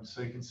time frame.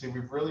 So you can see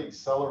we've really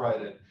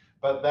accelerated,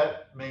 but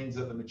that means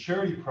that the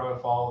maturity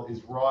profile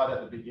is right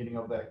at the beginning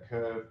of that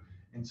curve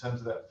in terms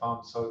of that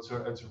fund. So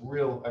it's a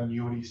real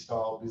annuity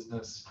style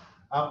business.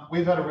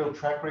 We've had a real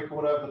track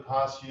record over the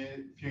past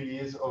few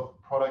years of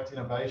product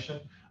innovation.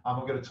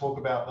 We're going to talk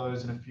about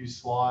those in a few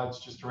slides,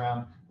 just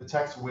around the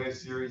tax aware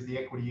series, the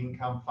equity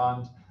income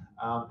fund,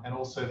 and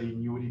also the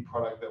annuity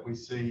product that we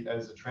see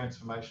as a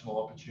transformational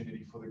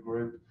opportunity for the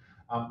group.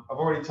 I've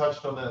already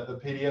touched on the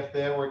PDF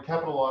there. We're a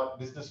capital light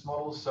business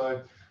model.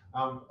 So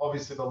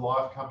obviously the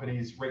Life company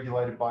is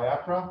regulated by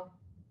APRA,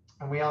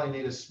 and we only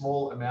need a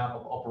small amount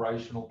of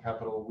operational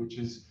capital, which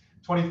is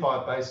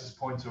 25 basis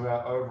points of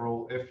our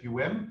overall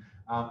FUM.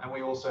 And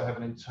we also have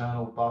an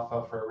internal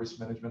buffer for our risk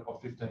management of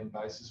 15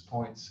 basis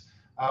points.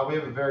 We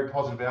have a very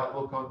positive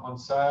outlook on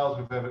sales.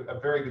 We've had a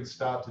very good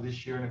start to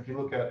this year. And if you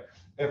look at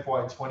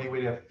FY20,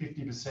 we have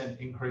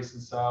 50% increase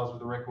in sales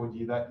with a record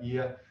year that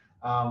year.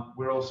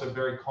 We're also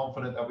very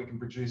confident that we can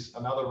produce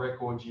another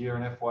record year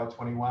in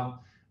FY21.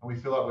 And we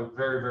feel like we're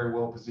very, very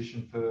well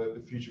positioned for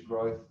the future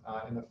growth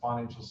in the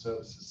financial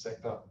services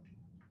sector.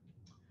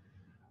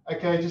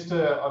 Okay,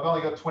 I've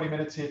only got 20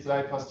 minutes here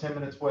today, plus 10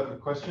 minutes worth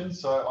of questions.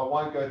 So I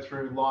won't go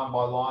through line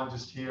by line,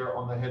 just here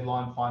on the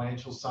headline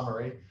financial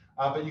summary.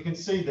 But you can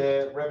see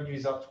there,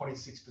 revenues up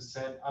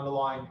 26%,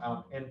 underlying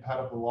NPAT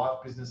of the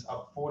life business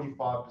up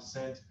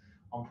 45%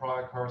 on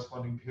prior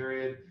corresponding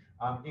period.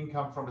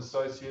 Income from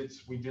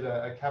associates, we did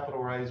a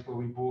capital raise where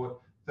we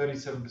bought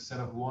 37%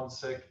 of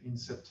Lonsec in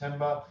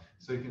September.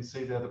 So you can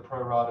see there the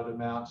prorated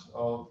amount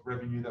of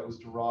revenue that was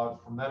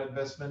derived from that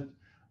investment.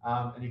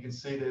 And you can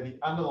see there the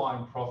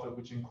underlying profit,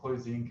 which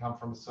includes the income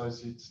from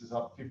associates, is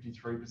up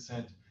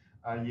 53%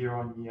 year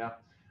on year.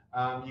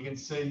 You can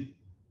see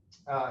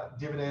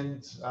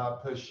dividends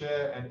per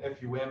share and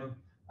FUM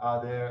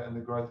there, and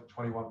the growth of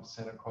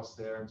 21% across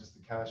there, and just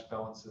the cash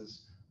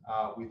balances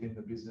within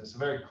the business. A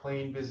very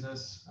clean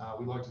business.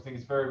 We like to think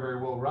it's very, very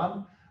well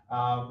run.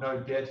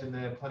 No debt in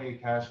there, plenty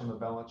of cash on the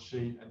balance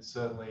sheet, and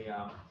certainly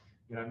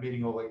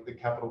meeting all the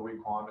capital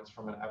requirements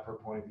from an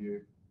APRA point of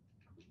view.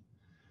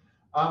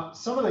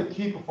 Some of the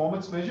key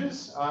performance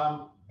measures.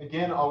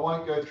 Again, I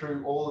won't go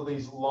through all of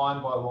these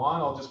line by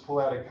line. I'll just pull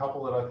out a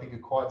couple that I think are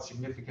quite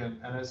significant,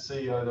 and as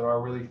CEO that I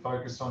really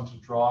focus on to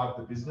drive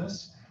the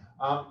business.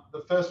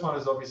 The first one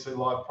is obviously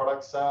live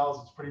product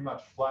sales. It's pretty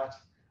much flat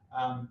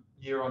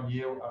year on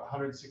year,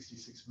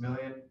 166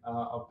 million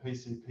of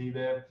PCP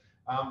there.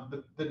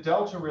 The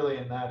delta really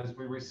in that is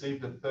we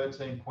received a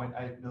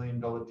 $13.8 million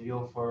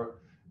deal for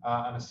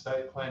an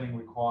estate planning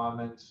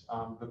requirement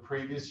the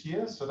previous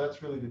year. So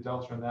that's really the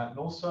delta in that. And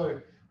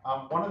also,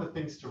 one of the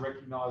things to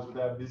recognise with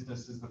our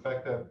business is the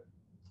fact that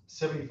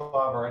 75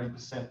 or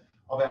 80%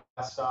 of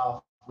our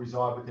staff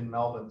reside within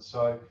Melbourne.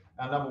 So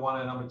our number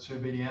one and number two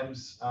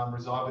BDMs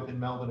reside within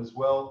Melbourne as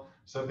well.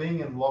 So being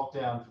in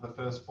lockdown for the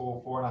first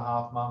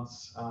 4.5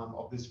 months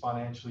of this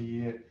financial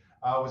year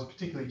was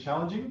particularly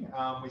challenging.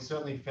 We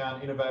certainly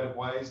found innovative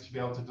ways to be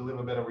able to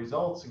deliver better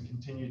results and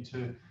continue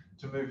to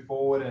move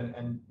forward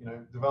and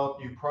develop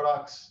new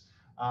products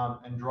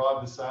and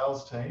drive the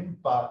sales team,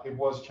 but it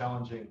was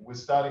challenging. We're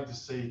starting to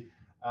see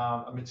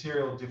a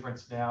material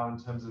difference now in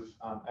terms of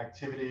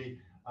activity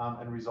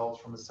and results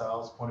from a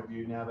sales point of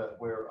view now that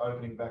we're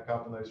opening back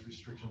up and those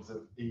restrictions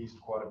have eased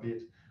quite a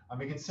bit.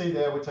 You can see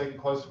there we're taking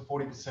close to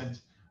 40%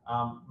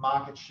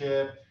 market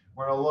share.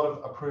 We're on a lot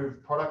of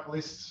approved product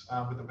lists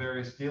with the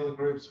various dealer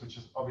groups, which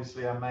is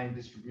obviously our main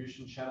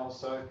distribution channel.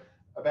 So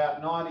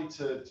about 90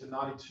 to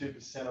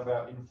 92% of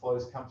our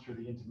inflows come through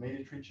the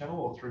intermediary channel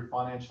or through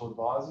financial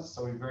advisors.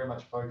 So we very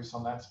much focus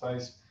on that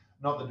space,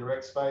 not the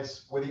direct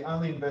space. We're the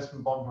only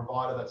investment bond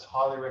provider that's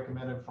highly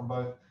recommended from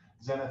both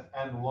Zenith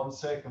and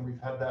Lonsec, and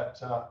we've had that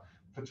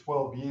for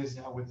 12 years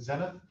now with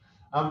Zenith.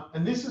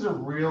 And this is a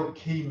real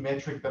key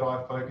metric that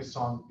I focus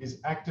on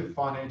is active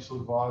financial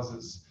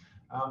advisors.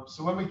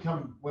 So when we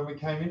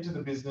came into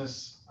the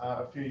business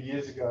a few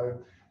years ago,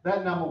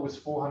 that number was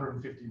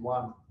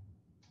 451.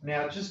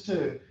 Now, just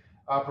to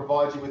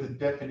provide you with a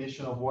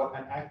definition of what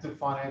an active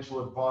financial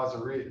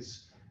advisor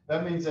is,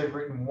 that means they've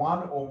written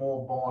one or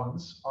more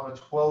bonds on a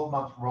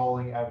 12-month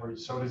rolling average.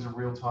 So it is a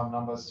real-time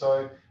number.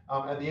 So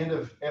at the end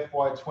of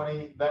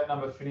FY20, that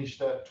number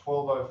finished at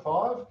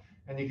 1205.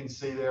 And you can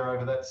see there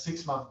over that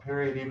 6-month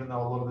period, even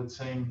though a lot of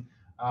the team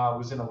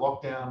was in a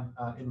lockdown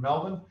in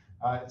Melbourne,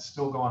 it's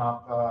still gone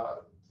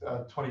up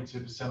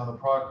 22% on the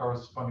prior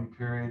corresponding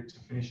period to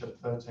finish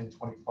at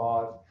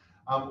 1325.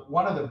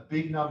 One of the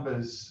big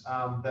numbers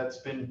that's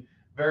been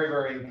very,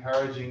 very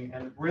encouraging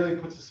and really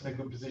puts us in a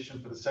good position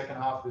for the second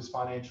half of this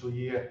financial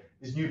year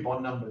is new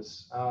bond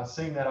numbers.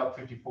 Seeing that up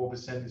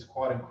 54% is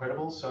quite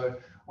incredible. So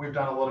we've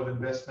done a lot of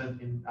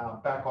investment in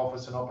back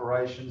office and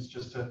operations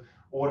just to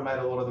automate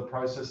a lot of the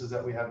processes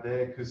that we have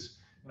there. Because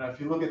if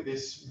you look at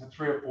this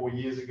 3 or 4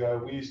 years ago,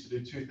 we used to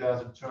do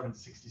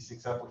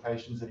 2,266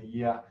 applications in a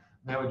year.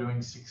 Now we're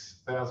doing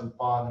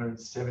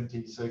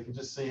 6,570. So you can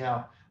just see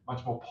how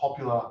much more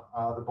popular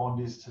the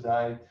bond is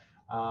today.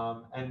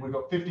 And we've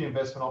got 50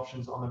 investment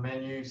options on the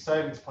menu.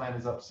 Savings plan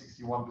is up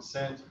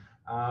 61%.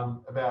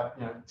 About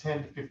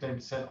 10 to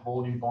 15% of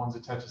all new bonds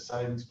attach a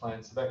savings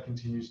plan. So that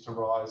continues to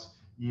rise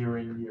year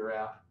in, year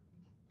out.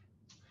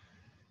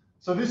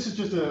 So this is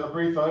just a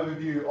brief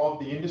overview of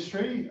the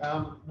industry.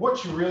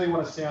 What you really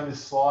want to see on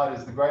this slide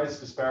is the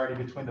greatest disparity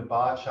between the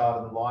bar chart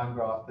and the line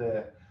graph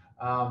there.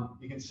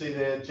 You can see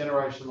there,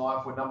 Generation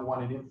Life, we're number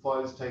one in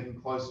inflows,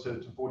 taking close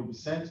to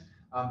 40%.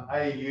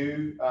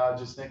 AU,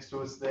 just next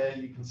to us there,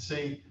 you can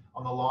see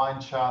on the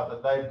line chart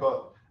that they've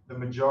got the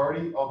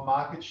majority of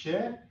market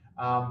share,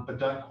 but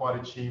don't quite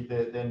achieve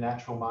their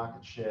natural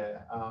market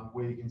share.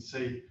 Where you can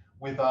see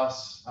with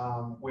us,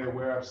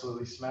 we're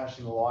absolutely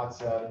smashing the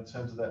lights out in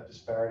terms of that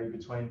disparity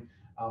between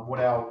what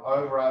our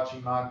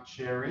overarching market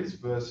share is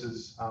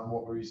versus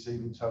what we receive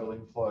in total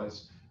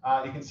inflows.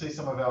 You can see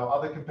some of our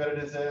other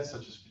competitors there,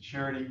 such as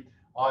Futurity,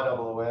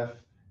 IOOF,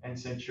 and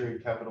Century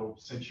Capital.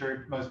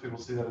 Century, most people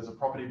see that as a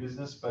property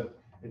business, but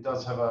it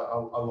does have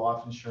a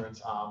life insurance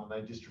arm, and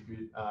they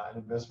distribute an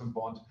investment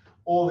bond.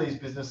 All these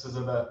businesses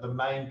are the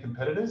main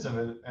competitors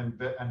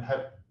and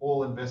have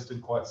all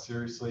invested quite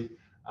seriously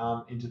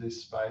into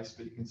this space,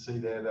 but you can see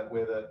there that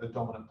we're the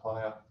dominant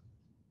player.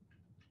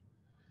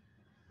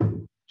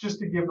 just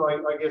to give,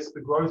 I guess,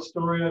 the growth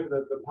story over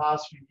the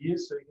past few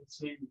years. So you can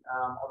see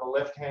on the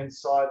left-hand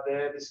side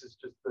there, this is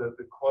just the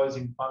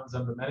closing funds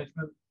under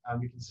management.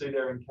 You can see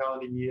there in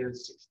calendar year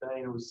 16,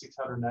 it was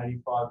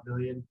 685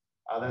 million.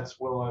 That's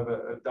well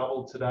over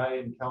double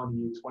today in calendar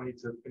year 20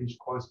 to finish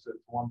close to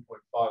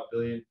 1.5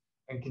 billion,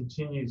 and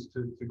continues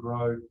to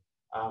grow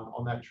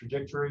on that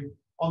trajectory.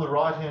 On the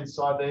right-hand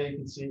side there, you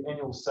can see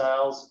annual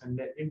sales and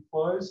net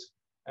inflows.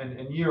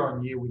 And year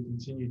on year, we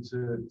continue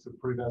to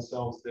prove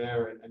ourselves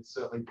there and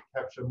certainly to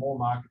capture more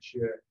market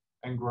share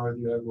and grow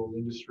the overall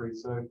industry.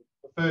 So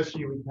the first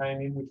year we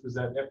came in, which was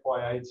that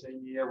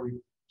FY18 year, we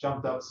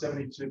jumped up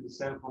 72%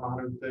 from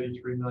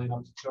 133 million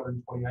up to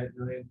 228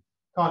 million.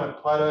 Kind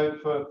of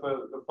plateaued for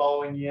the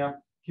following year,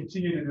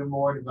 continue to do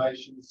more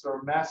innovations. So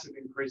a massive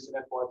increase in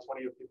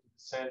FY20 of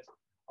 50%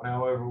 on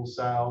our overall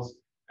sales.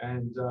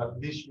 And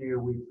this year,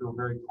 we feel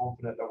very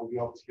confident that we'll be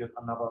able to get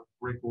another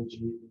record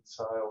year in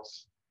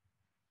sales.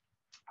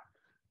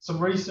 Some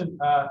recent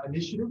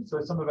initiatives, so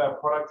some of our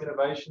product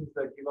innovations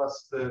that give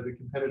us the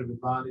competitive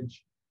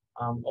advantage,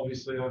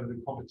 obviously over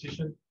the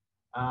competition.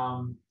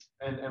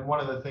 And one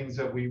of the things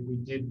that we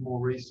did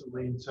more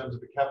recently in terms of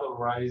the capital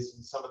raise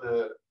and some of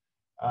the,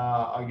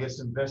 I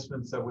guess,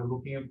 investments that we're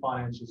looking at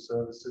financial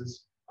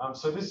services.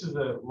 So this is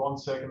the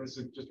Lonsec, and this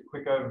is just a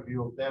quick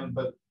overview of them.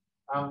 But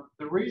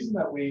the reason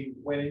that we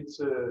went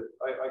into,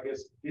 I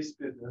guess, this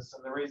business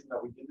and the reason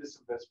that we did this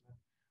investment,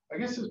 I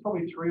guess there's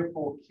probably 3 or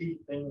 4 key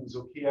things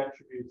or key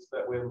attributes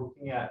that we're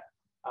looking at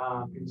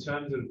in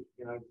terms of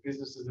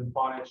businesses and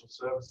financial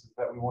services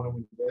that we want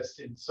to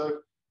invest in. So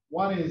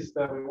one is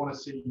that we want to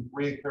see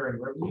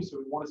recurring revenue. So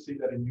we want to see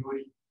that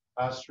annuity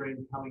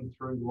stream coming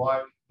through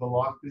like the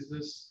life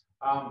business.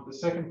 The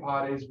second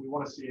part is we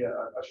want to see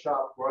a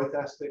sharp growth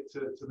aspect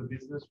to the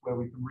business where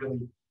we can really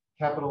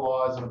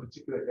capitalize on a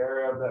particular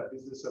area of that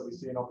business that we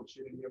see an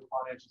opportunity of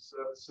financial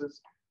services.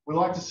 We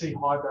like to see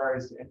high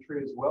barriers to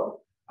entry as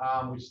well.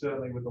 Which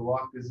certainly with the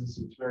life business,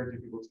 it's very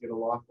difficult to get a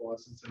life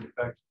license. And in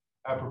fact,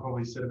 APRA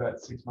probably said about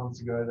 6 months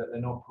ago that they're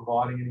not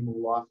providing any more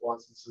life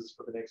licenses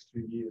for the next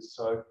 2 years.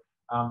 So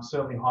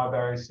certainly high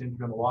barriers to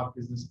entry on the life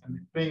business. And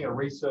being a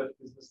research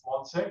business,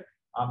 Lonsec,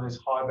 there's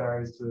high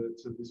barriers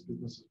to this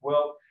business as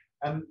well.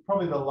 And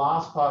probably the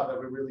last part that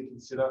we really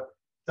consider,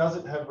 does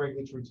it have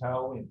regulatory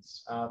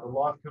tailwinds? The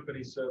life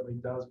company certainly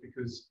does,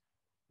 because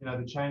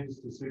the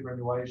changes to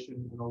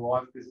superannuation in the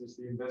life business,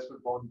 the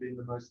investment bond being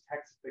the most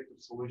tax-effective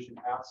solution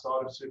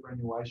outside of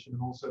superannuation,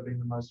 and also being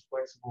the most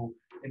flexible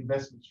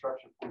investment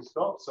structure, full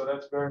stop. So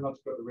that's very much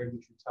got the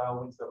regulatory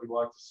tailwinds that we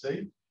like to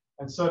see.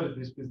 And so does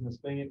this business,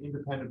 being an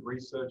independent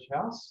research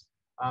house.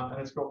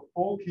 And it's got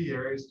 4 key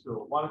areas to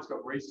it. One, it's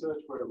got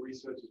research, where it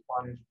researches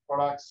financial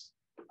products.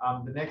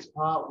 The next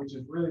part, which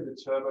is really the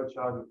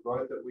turbocharge of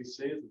growth that we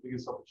see as the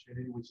biggest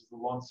opportunity, which is the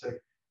Lonsec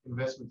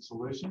Investment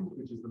Solutions,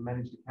 which is the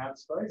managed account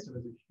space, and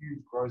there's a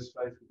huge growth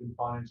space within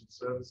financial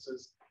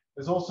services.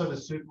 There's also the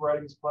super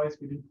ratings place.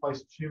 We didn't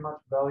place too much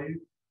value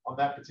on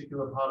that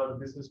particular part of the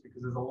business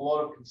because there's a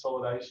lot of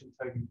consolidation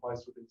taking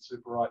place within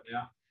super right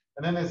now.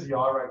 And then there's the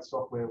IRAT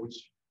software,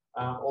 which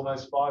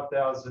almost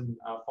 5,000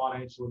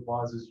 financial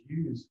advisors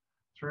use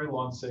through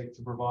Lonsec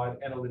to provide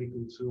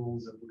analytical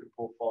tools and look at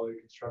portfolio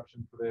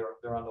construction for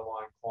their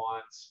underlying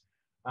clients.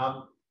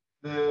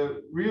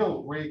 The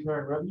real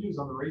recurring revenues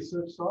on the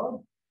research side.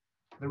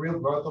 The real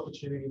growth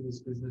opportunity in this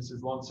business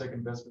is Lonsec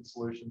Investment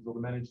Solutions, or the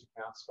managed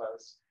account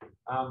space.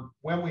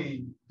 When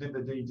we did the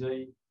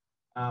DD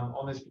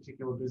on this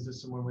particular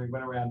business, and when we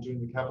went around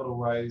doing the capital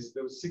raise,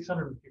 there was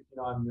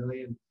 659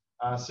 million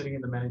sitting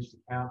in the managed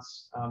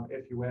accounts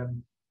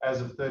FUM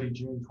as of 30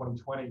 June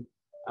 2020.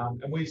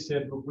 And we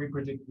said, look, we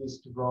predict this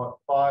to grow at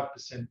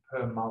 5%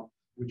 per month,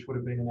 which would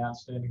have been an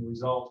outstanding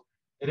result.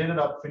 It ended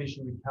up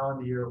finishing the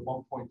calendar year at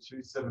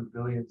 1.27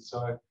 billion.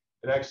 So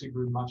it actually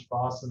grew much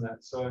faster than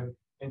that. So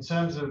in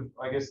terms of,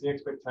 I guess, the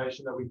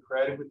expectation that we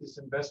created with this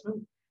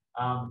investment,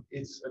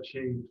 it's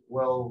achieved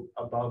well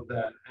above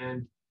that.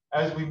 And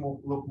as we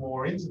look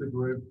more into the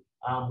group,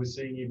 we're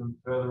seeing even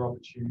further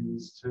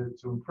opportunities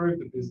to improve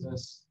the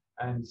business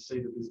and see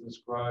the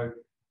business grow.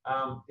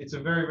 It's a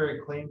very,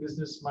 very clean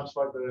business, much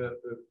like the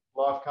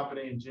life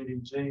company in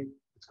GDG.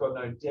 It's got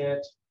no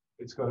debt.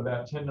 It's got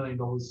about $10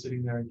 million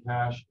sitting there in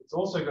cash. It's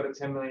also got a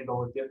 $10 million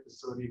debt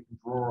facility you can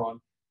draw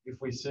on if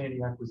we see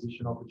any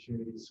acquisition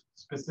opportunities,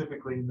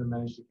 specifically in the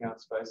managed account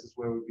spaces,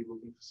 where we'd be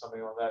looking for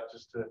something like that,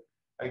 just to,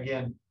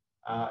 again,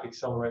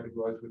 accelerate the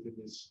growth within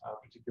this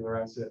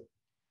particular asset.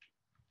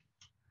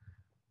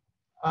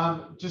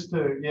 Just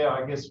to,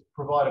 I guess,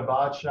 provide a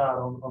bar chart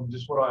on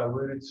just what I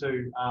alluded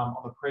to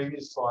on the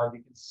previous slide.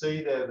 You can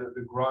see there that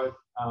the growth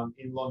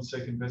in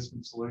Lonsec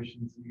Investment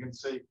Solutions. And you can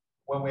see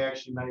when we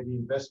actually made the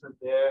investment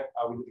there,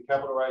 we did the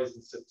capital raise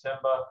in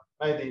September,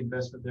 made the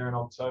investment there in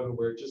October,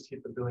 where it just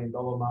hit the $1 billion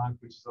mark,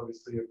 which is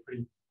obviously a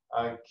pretty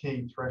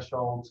key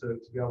threshold to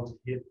be able to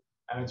hit.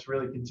 And it's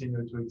really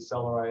continued to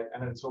accelerate.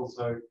 And it's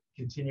also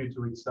continued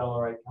to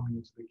accelerate coming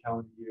into the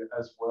calendar year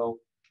as well.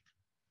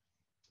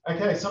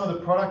 Okay, some of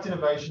the product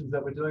innovations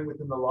that we're doing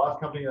within the life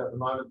company at the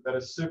moment that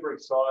are super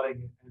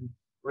exciting. And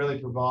really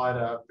provide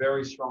a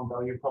very strong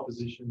value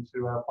proposition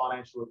to our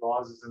financial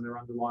advisors and their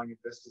underlying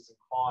investors and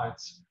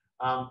clients.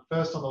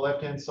 First, on the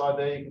left-hand side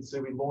there, you can see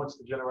we launched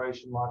the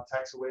Generation Life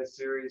Tax Aware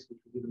series, which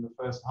we did in the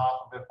first half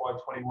of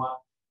FY21.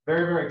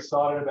 Very, very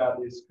excited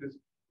about this because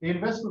the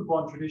investment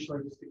bond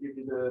traditionally, just to give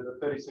you the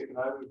 30-second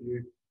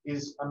overview,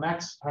 is a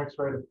max tax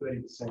rate of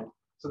 30%.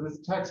 So there's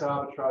a tax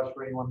arbitrage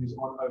for anyone who's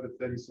on over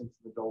 30 cents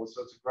on the dollar.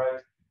 So it's a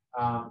great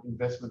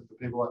investment for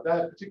people like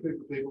that, particularly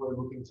for people who are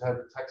looking to have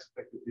a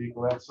tax-effective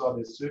vehicle outside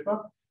their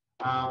super.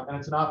 And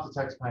it's an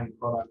after-tax paying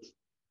product.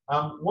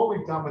 What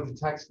we've done with the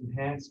tax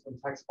enhanced and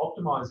tax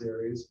optimized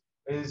areas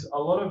is a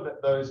lot of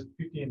those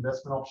 50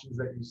 investment options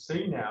that you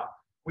see now,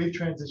 we've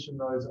transitioned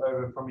those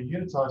over from a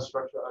unitized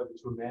structure over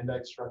to a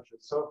mandate structure.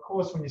 So of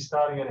course, when you're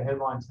starting at a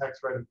headline tax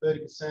rate of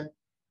 30%,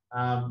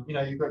 you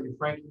know, you've got your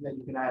franking that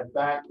you can add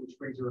back, which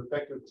brings your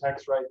effective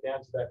tax rate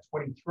down to that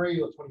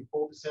 23 or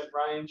 24%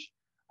 range.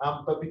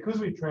 But because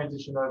we've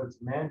transitioned over to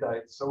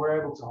mandates, so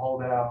we're able to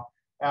hold our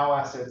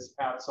assets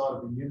outside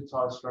of the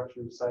unitized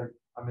structure of, say,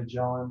 a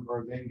Magellan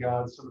or a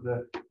Vanguard, some of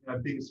the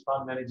biggest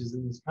fund managers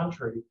in this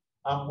country,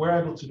 we're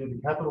able to do the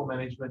capital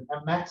management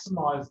and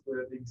maximize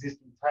the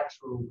existing tax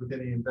rules within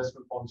the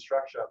investment bond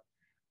structure.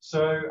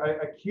 So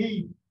a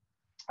key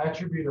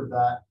attribute of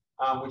that,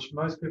 which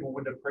most people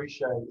wouldn't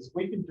appreciate, is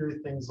we can do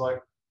things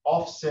like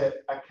offset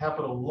a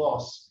capital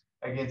loss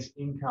against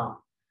income.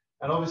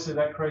 And obviously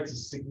that creates a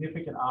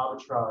significant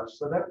arbitrage.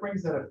 So that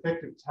brings that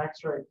effective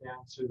tax rate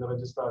down to, that I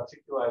just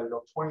articulated,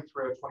 of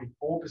 23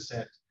 or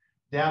 24%,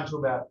 down to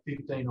about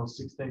 15 or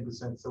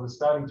 16%. So we're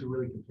starting to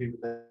really compete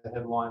with the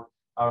headline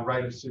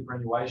rate of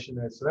superannuation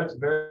there. So that's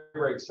very,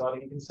 very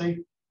exciting. You can see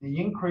the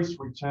increased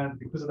return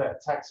because of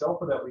that tax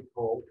alpha that we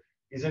call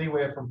is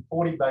anywhere from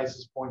 40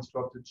 basis points to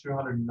up to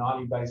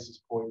 290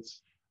 basis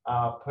points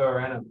per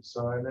annum.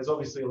 So and there's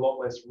obviously a lot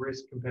less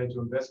risk compared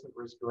to investment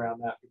risk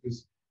around that,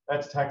 because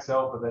that's tax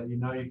alpha that you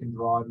can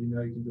drive,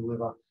 you can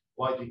deliver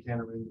like you can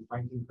around the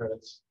franking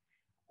credits.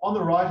 On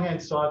the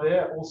right-hand side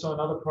there, also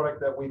another product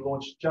that we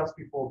launched just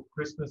before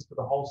Christmas for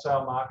the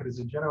wholesale market is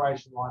a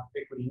Generation Life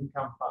Equity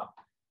Income Fund.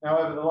 Now,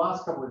 over the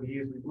last couple of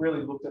years, we've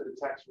really looked at the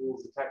tax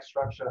rules, the tax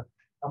structure,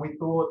 and we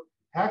thought,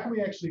 how can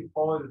we actually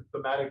follow the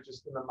thematic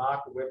just in the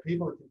market where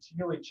people are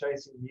continually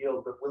chasing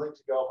yield but willing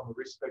to go up on the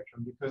risk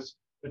spectrum? Because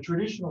the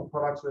traditional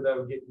products where they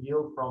would get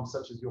yield from,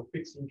 such as your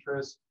fixed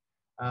interest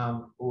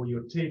or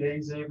your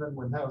TDs, even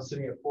when they were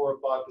sitting at 4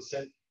 or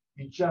 5%,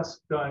 you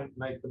just don't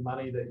make the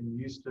money that you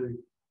used to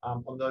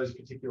on those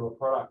particular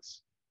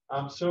products.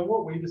 So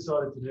what we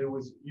decided to do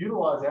was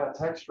utilize our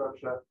tax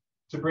structure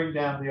to bring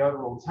down the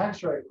overall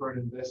tax rate for an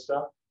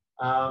investor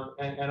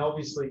and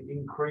obviously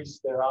increase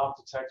their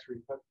after-tax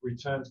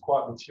returns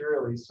quite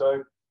materially.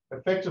 So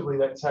effectively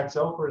that tax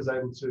alpha is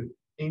able to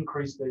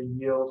increase their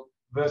yield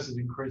versus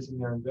increasing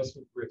their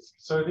investment risk.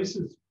 So this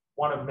is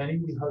one of many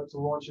we hope to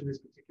launch in this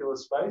particular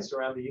space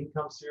around the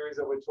income series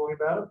that we're talking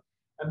about.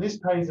 And this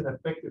pays an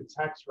effective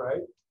tax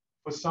rate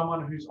for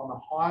someone who's on the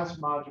highest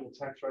marginal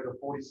tax rate of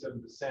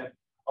 47%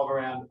 of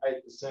around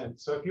 8%.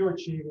 So if you're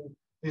achieving,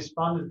 this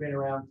fund has been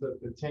around for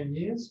 10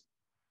 years.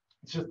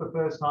 It's just the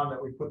first time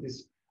that we put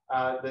this,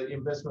 the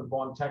investment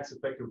bond tax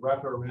effective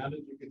wrapper around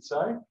it, you could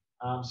say.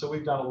 So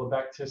we've done all the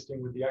back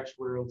testing with the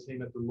actuarial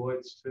team at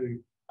Deloitte to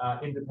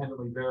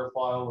independently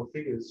verify all the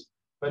figures.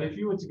 But if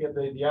you were to get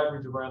the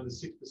average of around the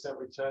 6%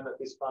 return that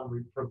this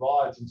fund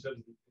provides in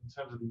terms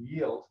of the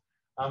yield,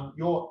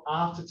 your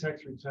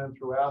after-tax return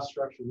through our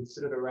structure would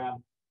sit at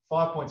around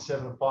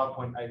 5.7 or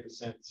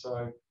 5.8%.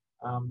 So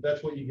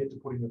that's what you get to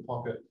put in your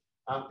pocket.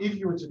 If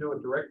you were to do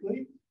it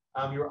directly,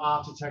 your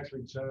after-tax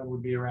return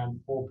would be around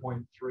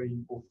 4.3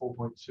 or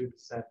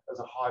 4.2% as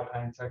a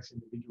high-paying tax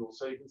individual.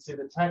 So you can see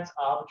the tax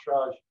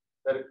arbitrage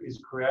that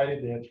is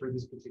created there through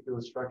this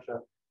particular structure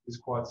is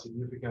quite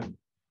significant.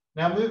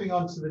 Now, moving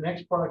on to the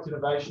next product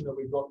innovation that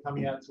we've got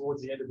coming out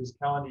towards the end of this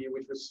calendar year,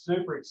 which we're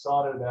super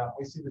excited about.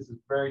 We see this as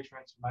very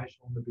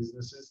transformational in the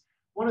businesses.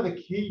 One of the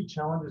key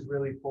challenges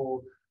really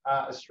for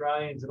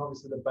Australians and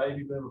obviously the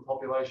baby boomer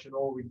population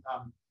all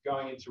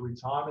going into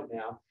retirement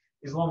now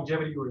is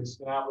longevity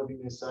risk and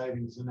outliving their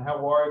savings, and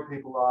how worried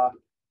people are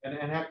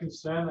and how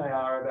concerned they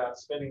are about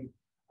spending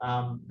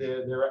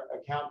their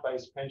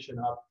account-based pension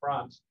up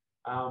front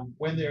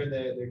when they're in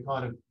their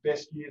kind of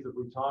best years of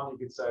retirement,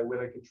 you could say,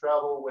 where they can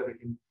travel, where they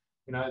can,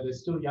 they're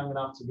still young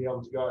enough to be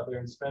able to go out there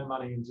and spend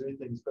money and do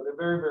things, but they're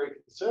very, very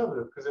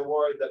conservative because they're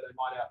worried that they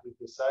might outlive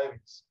their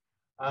savings.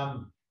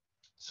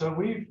 So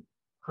we've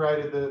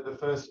created the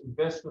first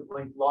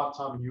investment-linked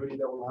lifetime annuity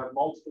that will have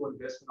multiple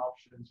investment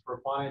options for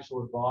a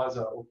financial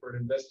advisor or for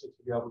an investor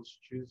to be able to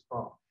choose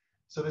from.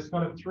 So there's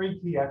kind of 3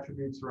 key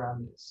attributes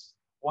around this.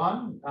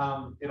 One,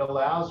 it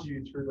allows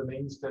you through the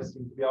means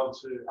testing to be able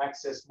to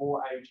access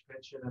more age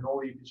pension and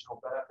all the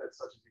additional benefits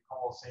such as your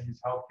Commonwealth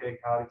Seniors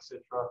Healthcare Card,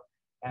 etc.,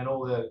 and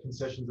all the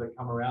concessions that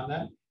come around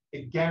that.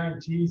 It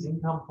guarantees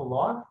income for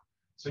life,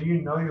 so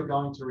you're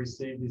going to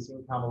receive this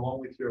income along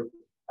with your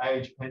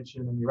age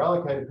pension and your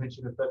allocated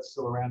pension if that's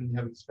still around and you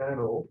haven't spent it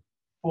all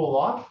for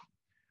life.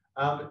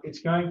 It's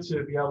going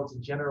to be able to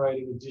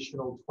generate an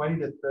additional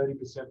 20 to 30%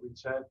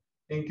 return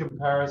in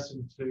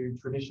comparison to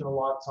traditional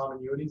lifetime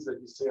annuities that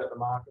you see at the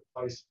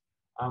marketplace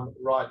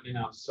right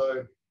now.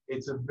 So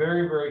it's a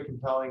very, very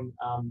compelling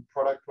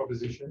product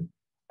proposition.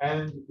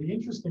 And the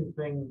interesting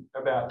thing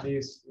about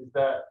this is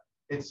that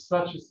it's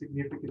such a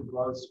significant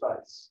growth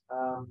space.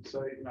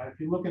 So, you know, if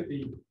you look at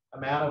the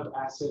amount of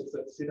assets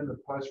that sit in the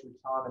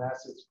post-retirement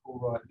assets pool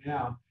right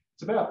now,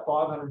 it's about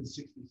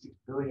 566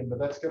 billion, but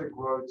that's going to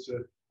grow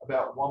to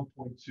about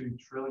 1.2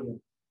 trillion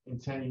in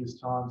 10 years'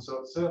 time. So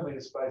it's certainly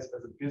a space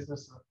as a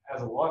business,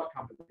 as a life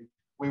company,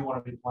 we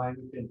want to be playing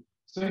within.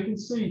 So you can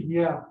see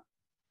here,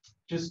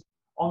 just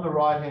on the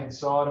right-hand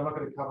side, I'm not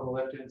going to cover the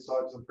left-hand side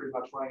because I'm pretty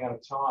much running out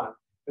of time,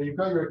 but you've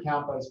got your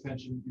account-based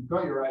pension, you've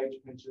got your age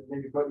pension,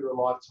 then you've got your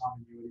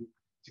lifetime annuity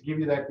to give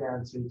you that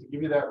guarantee, to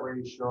give you that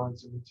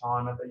reassurance in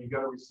retirement that you're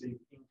going to receive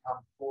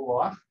income for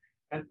life.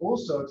 And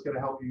also it's going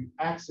to help you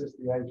access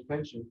the age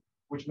pension,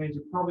 which means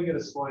you're probably going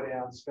to slow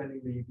down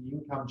spending the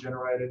income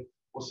generated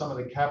or some of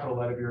the capital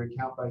out of your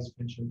account-based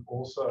pension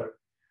also.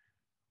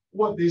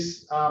 What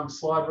this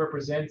slide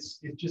represents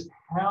is just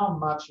how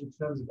much in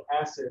terms of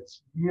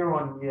assets year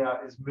on year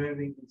is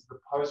moving into the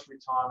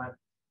post-retirement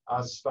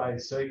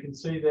space. So you can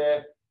see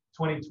there,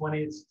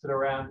 2020, it's at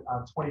around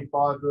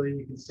 25 billion.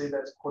 You can see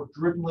that's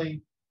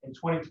quadrupling in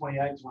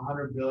 2028 to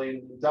 100 billion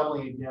and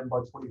doubling again by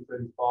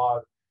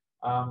 2035.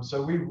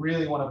 So we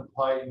really want to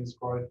play in this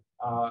growth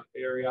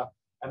area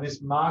and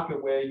this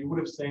market where you would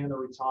have seen in the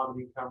retirement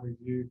income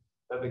review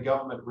that the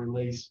government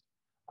released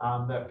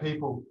that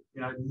people,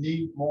 you know,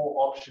 need more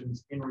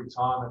options in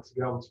retirement to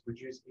be able to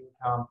produce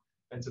income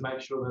and to make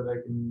sure that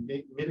they can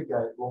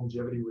mitigate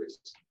longevity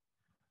risks.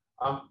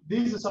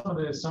 These are some of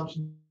the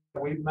assumptions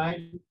that we've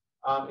made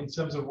in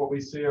terms of what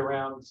we see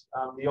around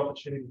the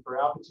opportunity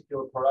for our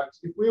particular products.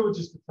 If we were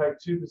just to take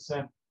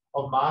 2%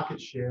 of market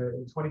share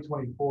in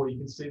 2024, you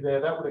can see there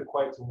that would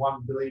equate to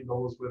 $1 billion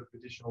worth of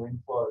additional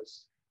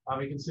inflows.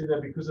 You can see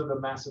that because of the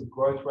massive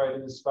growth rate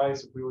in this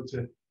space, if we were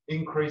to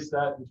increase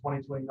that in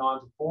 2029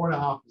 to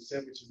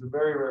 4.5%, which is a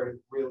very, very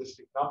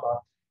realistic number,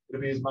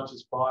 it'll be as much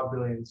as 5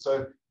 billion.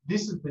 So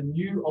this is the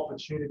new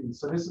opportunity.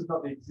 So this is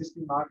not the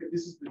existing market.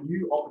 This is the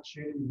new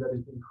opportunity that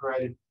has been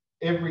created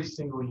every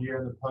single year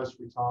in the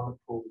post-retirement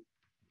pool.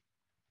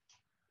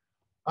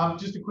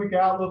 Just a quick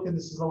outlook, and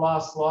this is the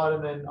last slide,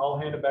 and then I'll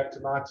hand it back to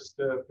Mark just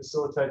to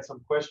facilitate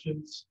some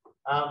questions.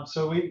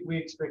 So we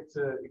expect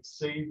to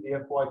exceed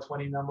the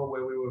FY20 number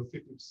where we were 50%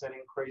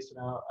 increase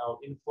in our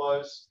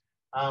inflows.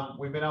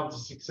 We've been able to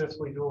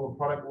successfully do all the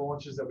product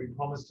launches that we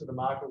promised to the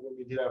market when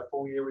we did our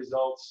full year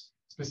results,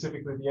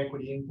 specifically the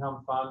Equity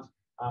Income Fund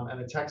and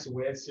the Tax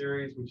Aware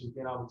series, which has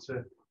been able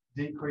to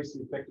decrease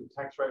the effective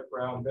tax rate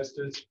for our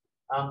investors.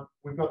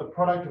 We've got the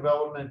product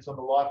development on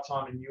the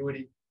lifetime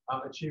annuity,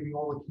 achieving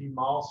all the key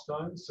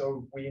milestones.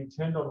 So we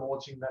intend on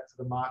launching that to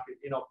the market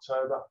in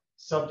October,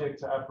 subject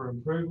to APRA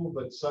approval,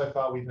 but so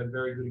far we've had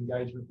very good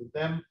engagement with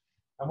them.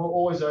 And we're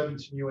always open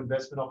to new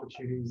investment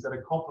opportunities that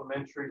are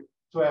complementary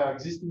to our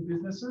existing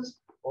businesses,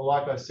 or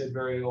like I said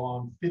very early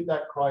on, fit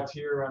that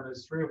criteria around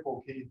those 3 or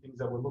 4 key things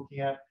that we're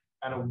looking at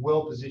and are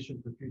well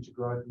positioned for future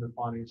growth in the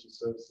financial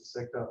services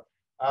sector.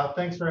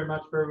 Thanks very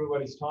much for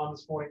everybody's time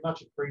this morning,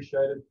 much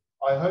appreciated.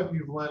 I hope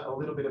you've learned a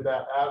little bit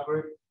about our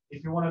group.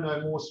 If you want to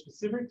know more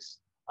specifics,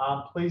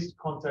 please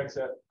contact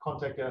our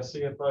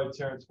CFO,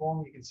 Terence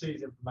Wong. You can see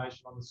his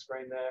information on the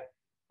screen there.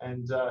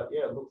 And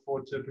yeah, look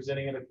forward to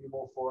presenting at a few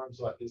more forums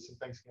like this. And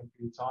thanks again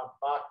for your time.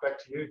 Mark, back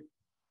to you.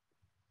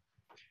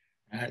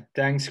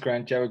 Thanks,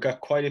 Grant. Yeah, we've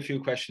got quite a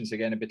few questions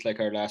again, a bit like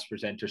our last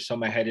presenter,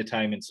 some ahead of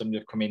time and some that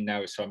have come in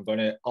now. So I'm going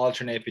to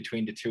alternate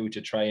between the two to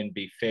try and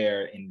be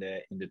fair in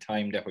the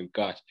time that we've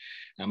got.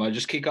 I'll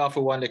just kick off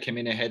with one that came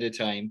in ahead of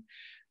time.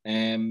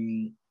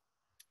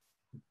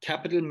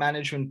 Capital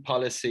management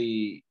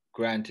policy,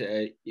 Grant,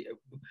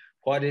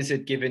 what is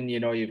it given,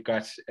 you know, you've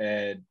got,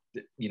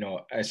 you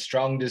know, a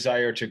strong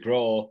desire to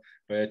grow,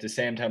 but at the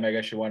same time, I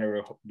guess you want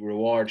to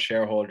reward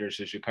shareholders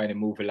as you kind of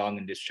move along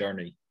in this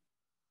journey?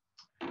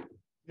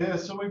 Yeah,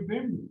 so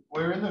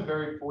we're in a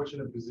very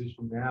fortunate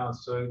position now.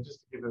 So just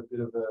to give a bit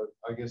of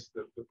I guess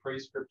the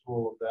prescript to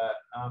all of that,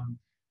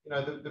 you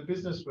know, the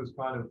business was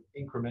kind of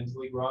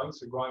incrementally growing,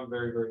 so growing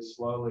very, very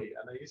slowly.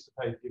 And they used to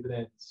pay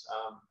dividends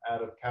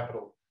out of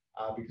capital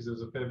because there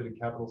was a fair bit of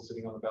capital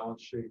sitting on the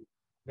balance sheet.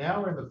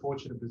 Now we're in the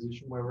fortunate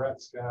position where we're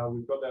at scale.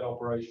 We've got that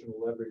operational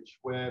leverage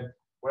where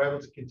we're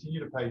able to continue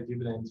to pay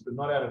dividends, but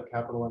not out of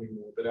capital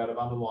anymore, but out of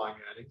underlying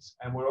earnings.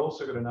 And we're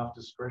also got enough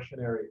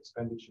discretionary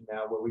expenditure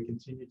now where we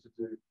continue to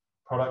do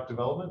product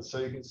development. So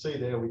you can see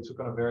there, we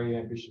took on a very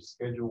ambitious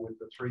schedule with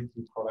the 3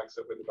 key products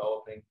that we're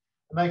developing.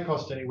 And they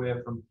cost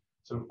anywhere from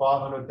sort of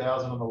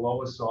 500,000 on the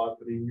lower side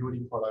for the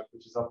annuity product,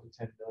 which is up to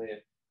 10 million,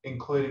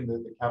 including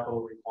the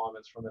capital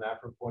requirements from an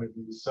APRA point of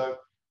view. So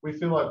we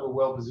feel like we're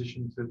well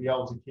positioned to be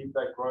able to keep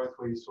that growth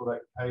where you saw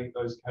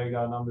those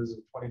CAGR numbers of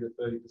 20 to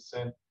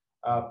 30%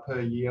 per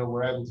year.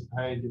 We're able to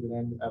pay a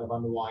dividend out of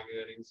underlying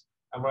earnings,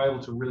 and we're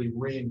able to really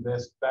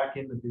reinvest back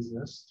in the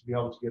business to be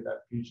able to get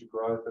that future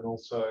growth and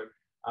also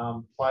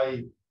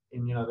play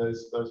in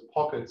those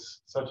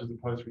pockets such as the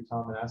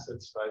post-retirement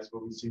asset space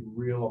where we see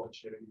real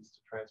opportunities to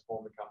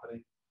transform the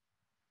company.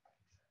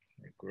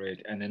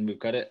 Great. And then we've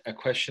got a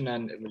question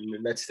on,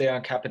 let's stay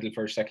on capital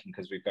for a second,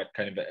 because we've got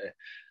kind of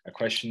a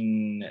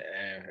question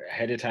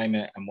ahead of time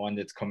and one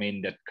that's come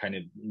in that kind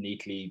of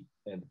neatly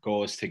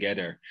goes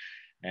together.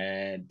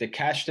 The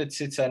cash that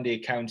sits on the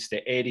accounts,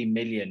 the 80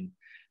 million,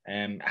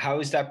 how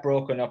is that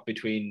broken up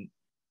between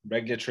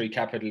regulatory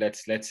capital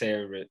that's, let's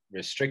say,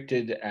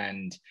 restricted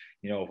and,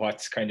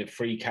 what's kind of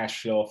free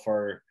cash flow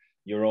for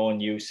your own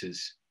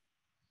uses?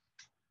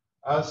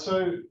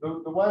 So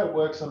the way it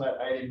works on that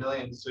 80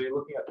 million, so you're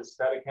looking at the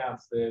stat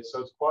accounts there, so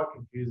it's quite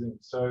confusing.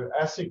 So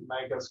ASIC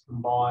make us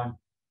combine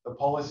the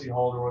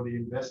policyholder or the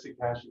investor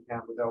cash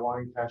account with our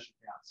own cash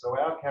account. So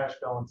our cash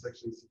balance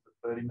actually sits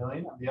at 30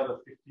 million, and the other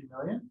 50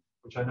 million,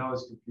 which I know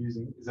is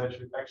confusing, is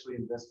actually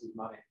investors'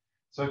 money.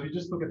 So if you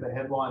just look at the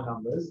headline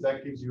numbers,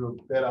 that gives you a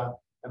better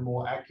and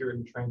more accurate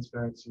and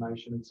transparent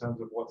summation in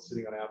terms of what's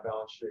sitting on our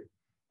balance sheet.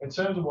 In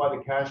terms of why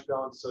the cash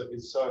balance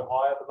is so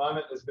high at the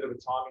moment, there's a bit of a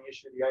timing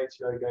issue. The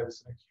ATO gave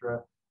us an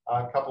extra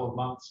couple of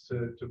months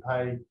to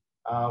pay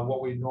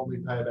what we normally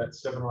pay, about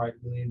 $7 or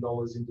 $8 million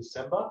in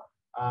December,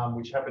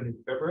 which happened in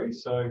February.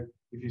 So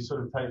if you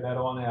sort of take that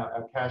on,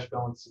 our cash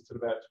balance sits at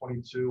about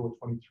 22 or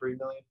 23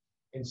 million.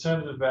 In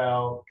terms of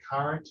our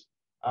current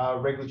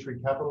regulatory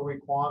capital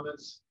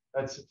requirements,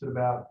 that sits at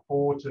about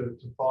 $4 to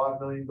 $5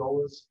 million.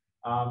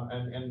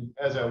 And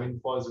as our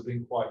inflows have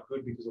been quite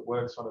good because it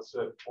works on a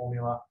certain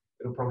formula,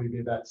 it'll probably be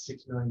about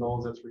 $6 million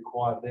that's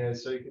required there.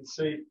 So you can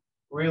see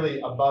really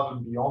above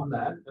and beyond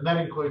that, and that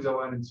includes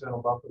our own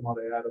internal buffer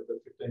model out of the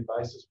 15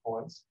 basis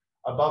points.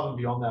 Above and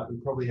beyond that, we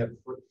probably have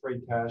free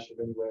cash of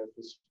anywhere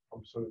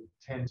from sort of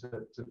 10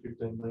 to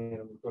 15 million.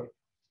 And we've got,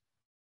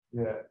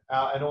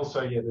 and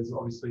also, there's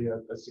obviously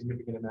a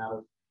significant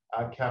amount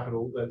of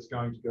capital that's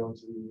going to go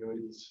into the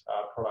annuities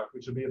product,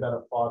 which will be about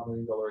a $5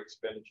 million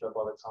expenditure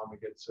by the time we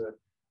get to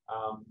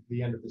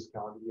the end of this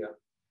calendar year.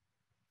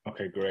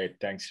 Okay, great.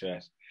 Thanks for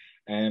that.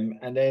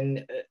 And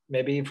then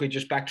maybe if we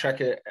just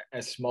backtrack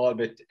a small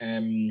bit,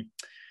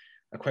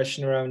 a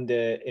question around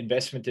the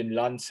investment in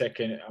Lonsec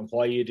and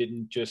why you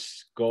didn't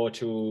just go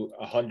to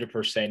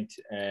 100%.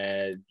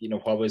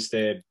 What was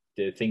the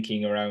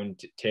thinking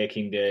around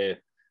taking the,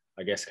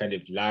 I guess, kind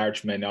of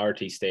large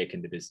minority stake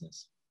in the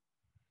business?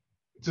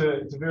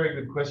 It's a very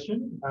good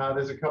question.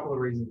 There's a couple of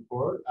reasons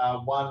for it.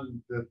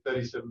 One, the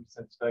 37%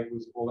 stake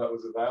was all that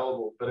was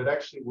available, but it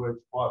actually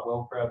worked quite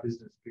well for our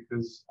business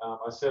because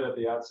I said at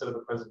the outset of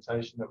the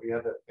presentation that we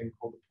had that thing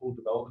called the Pooled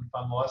Development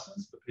Fund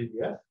License, the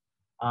PDF,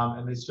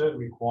 and there's certain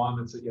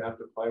requirements that you have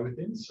to play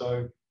within.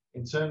 So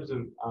in terms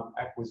of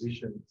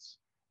acquisitions,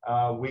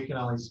 we can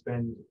only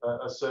spend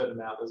a certain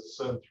amount. There's a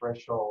certain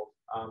threshold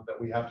that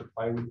we have to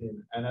play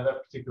within, and at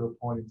that particular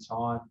point in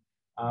time,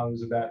 it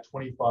was about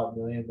 25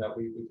 million that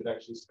we could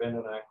actually spend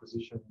on an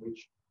acquisition,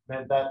 which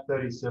meant that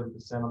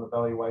 37% on the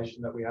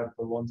valuation that we had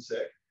for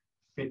Lonsec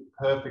fit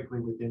perfectly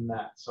within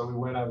that. So we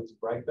weren't able to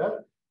break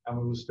that, and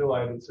we were still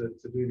able to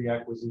do the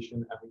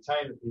acquisition and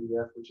retain the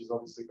PDF, which is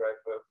obviously great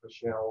for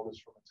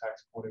shareholders from a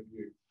tax point of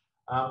view.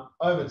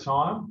 Over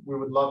time, we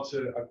would love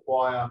to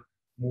acquire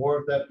more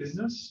of that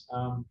business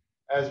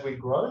as we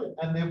grow,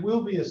 and there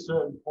will be a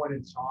certain point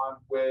in time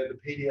where the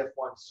PDF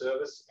won't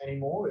service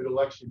anymore. It'll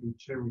actually be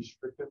too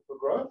restricted for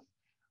growth,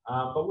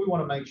 but we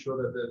want to make sure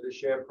that the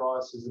share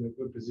price is in a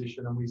good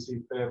position and we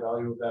see fair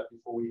value of that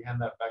before we hand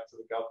that back to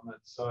the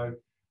government. So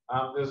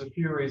there's a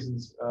few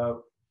reasons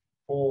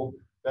for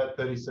that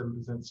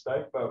 37%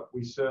 stake, but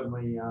we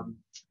certainly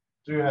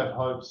do have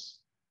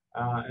hopes.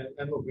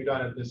 And look, we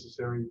don't have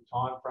necessary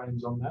time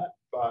frames on that,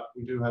 but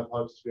we do have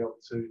hopes to be able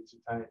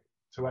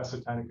to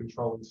ascertain a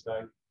controlling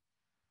stake.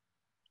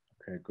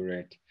 Okay,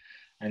 great.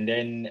 And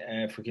then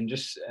if we can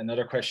just,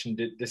 another question,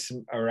 this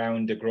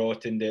around the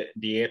growth in the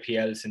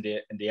APLs and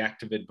the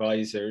active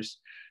advisors,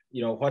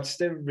 what's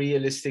the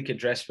realistic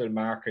addressable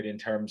market in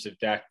terms of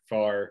that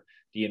for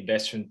the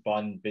investment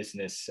bond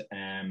business,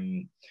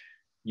 in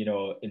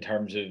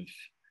terms of,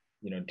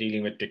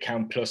 dealing with the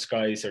Count Plus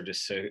guys or the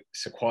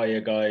Sequoia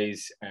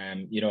guys,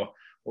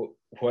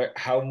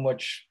 how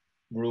much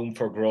room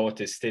for growth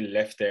is still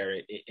left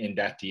there in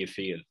that, do you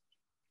feel?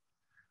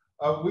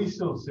 We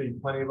still see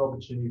plenty of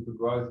opportunity for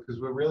growth because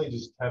we're really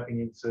just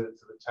tapping into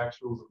the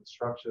tax rules and the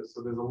structure.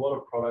 So there's a lot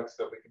of products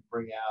that we can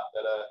bring out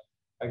that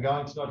are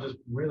going to not just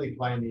really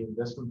play in the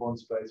investment bond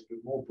space,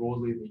 but more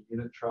broadly in the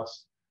unit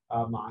trust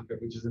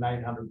market, which is an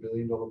 $800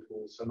 billion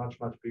pool, so much,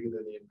 much bigger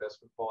than the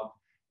investment bond.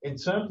 In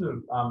terms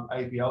of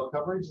APL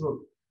coverage,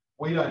 look,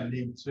 we don't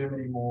need too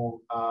many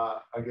more,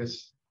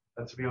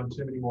 to be on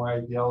too many more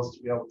APLs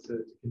to be able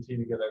to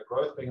continue to get that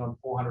growth. Being on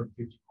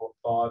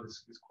 454.5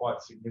 is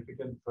quite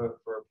significant for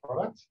a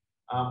product.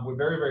 We're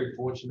very, very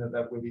fortunate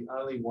that we're the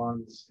only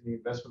ones in the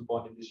investment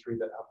bond industry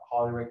that have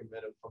highly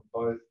recommended from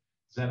both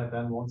Zenith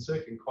and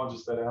Lonsec, and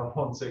conscious that our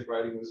Lonsec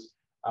rating was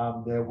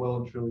there well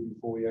and truly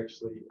before we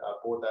actually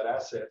bought that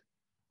asset.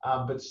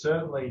 But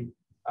certainly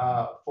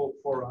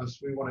for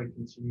us, we want to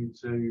continue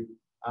to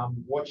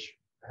watch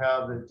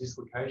how the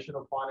dislocation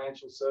of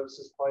financial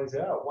services plays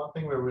out. One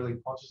thing we're really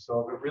conscious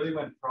of, it really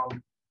went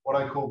from what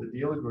I call the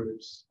dealer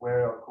groups,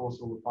 where of course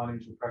all the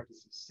financial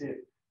practices sit,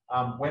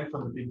 went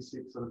from the big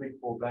six or the big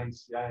four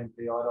banks, the AMP,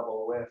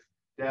 IOOF,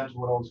 down to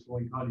what I was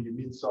calling kind of your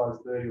mid-size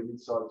 30 or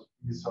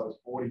mid-size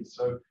 40.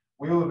 So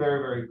we were very,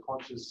 very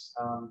conscious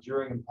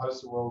during and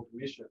post the Royal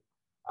Commission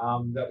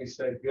that we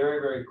stayed very,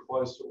 very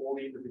close to all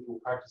the individual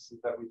practices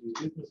that we do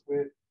business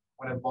with.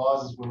 When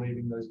advisors were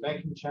leaving those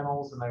banking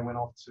channels and they went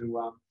off to,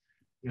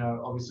 you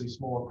know, obviously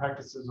smaller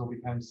practices or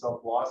became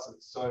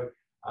self-licensed. So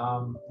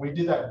we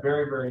did that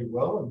very, very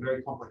well and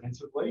very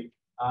comprehensively.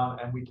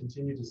 And we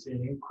continue to see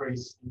an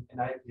increase in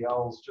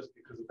APLs just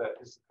because of that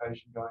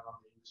dissipation going on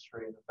in the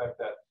industry and the fact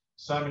that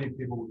so many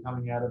people were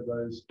coming out of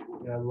those,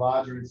 you know,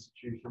 larger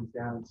institutions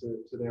down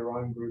into their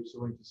own groups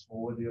or into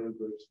smaller dealer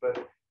groups.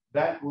 But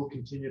that will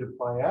continue to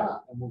play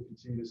out and we'll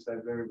continue to stay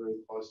very, very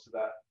close to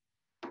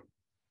that.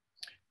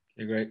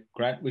 Okay, great.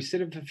 Grant, we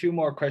still have a few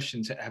more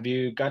questions. Have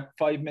you got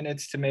 5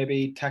 minutes to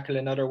maybe tackle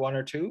another one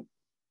or two?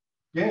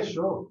 Yeah,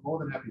 sure. More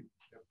than happy.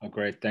 Oh,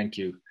 great. Thank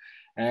you.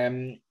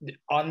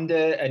 On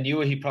the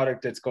annuity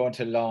product that's going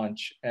to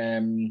launch,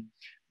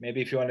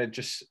 maybe if you want to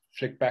just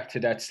flick back to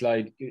that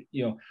slide,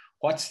 you know,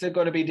 what's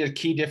going to be the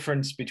key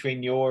difference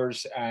between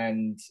yours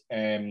and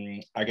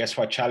I guess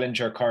what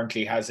Challenger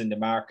currently has in the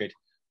market?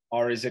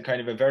 Or is it kind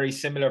of a very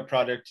similar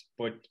product,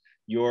 but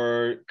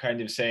you're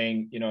kind of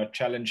saying, you know,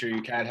 Challenger,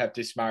 you can't have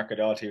this market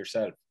all to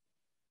yourself?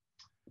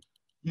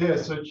 Yeah,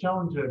 so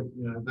Challenger,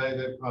 you know,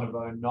 they kind of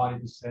own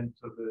 90%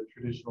 of the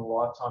traditional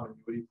lifetime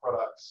annuity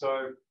products.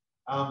 So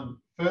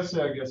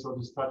firstly, I guess I'll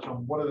just touch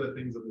on what are the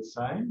things that are the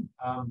same.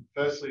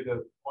 Firstly,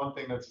 the one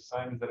thing that's the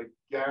same is that it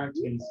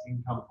guarantees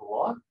income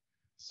for life.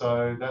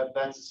 So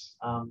that's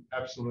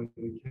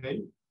absolutely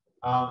key.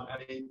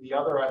 And the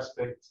other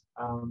aspect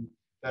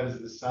that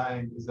is the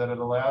same is that it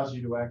allows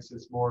you to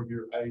access more of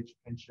your age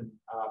pension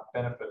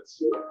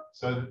benefits.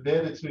 So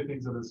they're the two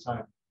things that are the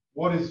same.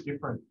 What is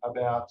different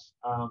about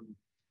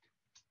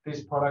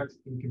this product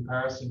in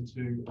comparison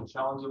to a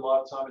Challenger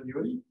lifetime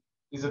annuity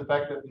is the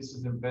fact that this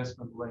is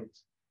investment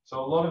linked. So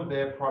a lot of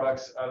their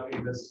products are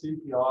either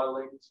CPI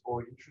linked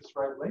or interest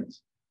rate linked,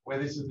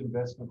 where this is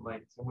investment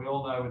linked. And we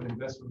all know with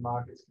investment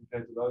markets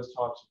compared to those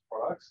types of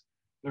products,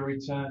 the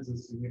returns are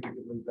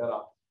significantly better.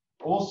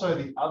 Also,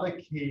 the other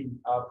key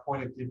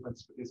point of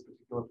difference for this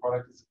particular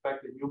product is the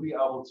fact that you'll be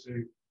able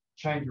to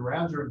change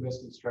around your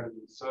investment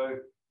strategy. So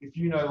if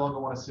you no longer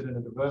want to sit in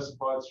a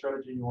diversified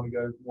strategy, you want to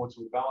go more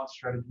to a balanced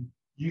strategy,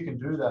 you can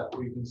do that,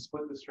 or you can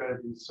split the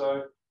strategy.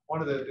 So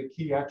one of the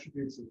key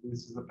attributes of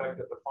this is the fact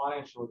that the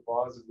financial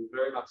advisors will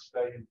very much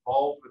stay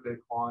involved with their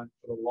client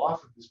for the life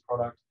of this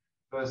product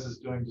versus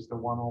doing just a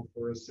one-off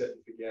or a set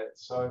and forget.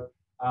 So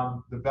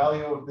the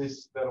value of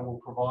this that it will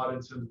provide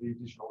in terms of the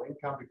additional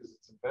income, because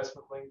it's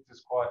investment linked,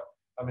 is quite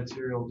a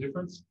material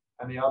difference.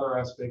 And the other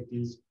aspect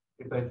is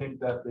if they think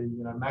that the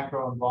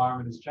macro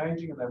environment is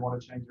changing and they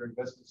want to change their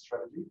investment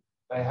strategy,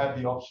 they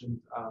have the option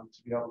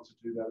to be able to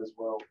do that as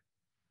well.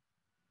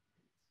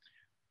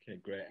 Okay,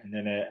 great. And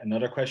then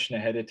another question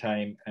ahead of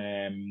time.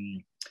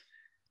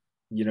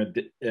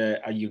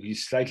 You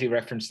slightly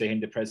referenced it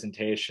in the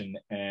presentation.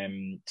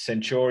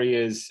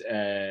 Centuria's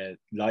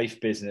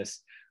life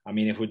business, I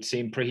mean, it would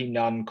seem pretty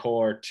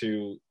non-core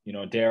to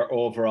their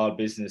overall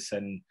business.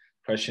 And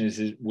question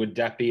is would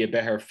that be a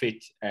better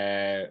fit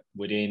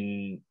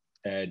within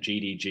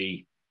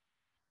GDG?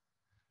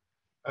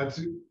 It's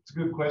a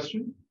good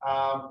question.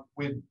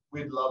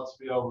 We'd love to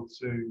be able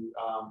to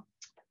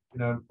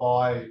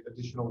buy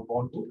additional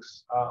bond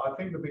books. I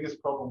think the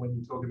biggest problem when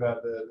you talk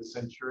about the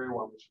Centuria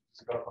one, which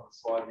we've got up on the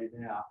slide here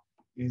now,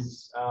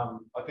 is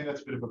I think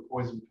that's a bit of a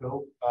poison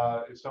pill.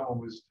 If someone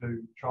was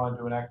to try and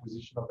do an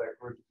acquisition of that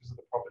group because of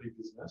the property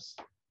business,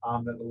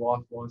 that the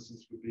life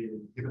license would be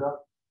an inhibitor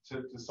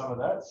to some of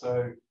that.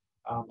 So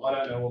I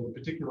don't know all the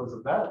particulars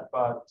of that,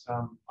 but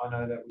I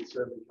know that would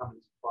certainly come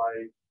into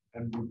play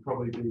and would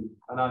probably be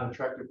an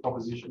unattractive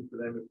proposition for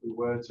them if we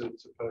were to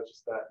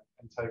purchase that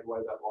and take away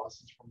that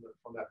license from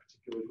that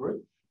particular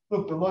group.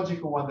 Look, the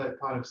logical one that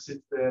kind of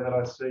sits there that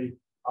I see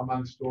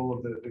amongst all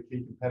of the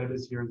key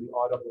competitors here is the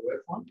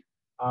IOOF one.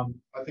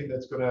 I think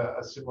that's got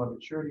a similar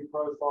maturity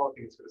profile. I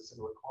think it's got a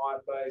similar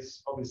client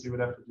base. Obviously, we'd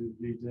have to do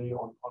DD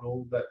on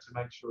all of that to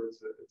make sure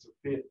it's a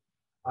fit.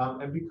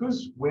 And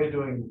because we're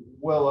doing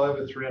well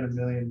over 300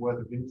 million worth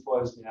of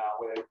inflows now,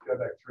 where go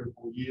back 3 or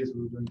 4 years,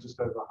 we were doing just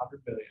over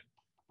 100 million.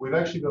 We've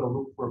actually got to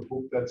look for a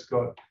book that's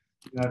got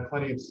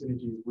plenty of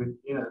synergies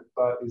within it,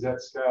 but is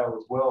at scale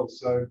as well.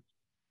 So,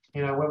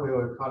 when we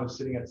were kind of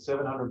sitting at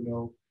 700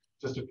 mil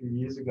just a few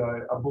years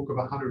ago, a book of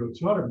 100 or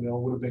 200 mil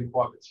would have been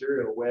quite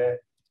material, where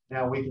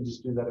now we can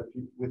just do that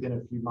within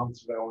a few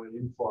months of our own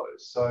inflows.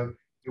 So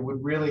it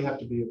would really have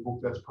to be a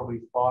book that's probably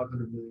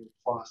 500 million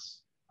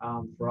plus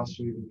for us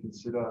to even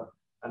consider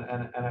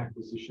an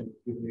acquisition,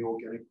 given the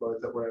organic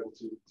growth that we're able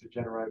to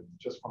generate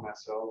just from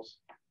ourselves.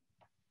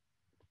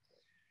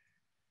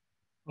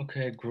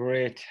 Okay,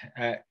 great.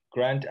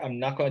 Grant, I'm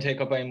not going to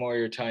take up any more of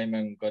your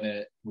time.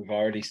 We've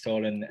already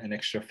stolen an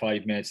extra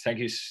 5 minutes. Thank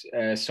you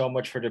so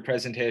much for the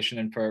presentation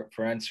and for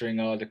answering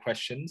all the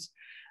questions.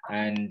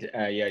 And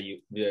yeah,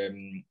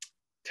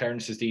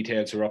 Terence's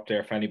details are up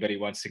there if anybody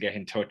wants to get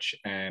in touch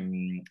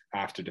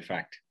after the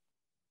fact.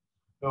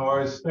 No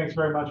worries. Thanks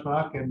very much,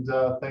 Mark. And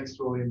thanks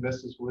to all the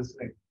investors for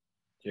listening.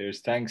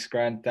 Cheers. Thanks,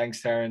 Grant.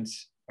 Thanks,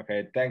 Terence.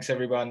 Okay, thanks,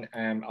 everyone.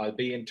 I'll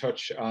be in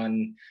touch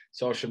on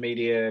social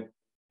media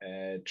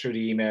through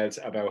the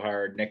emails about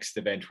our next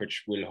event,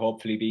 which will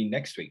hopefully be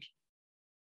next week.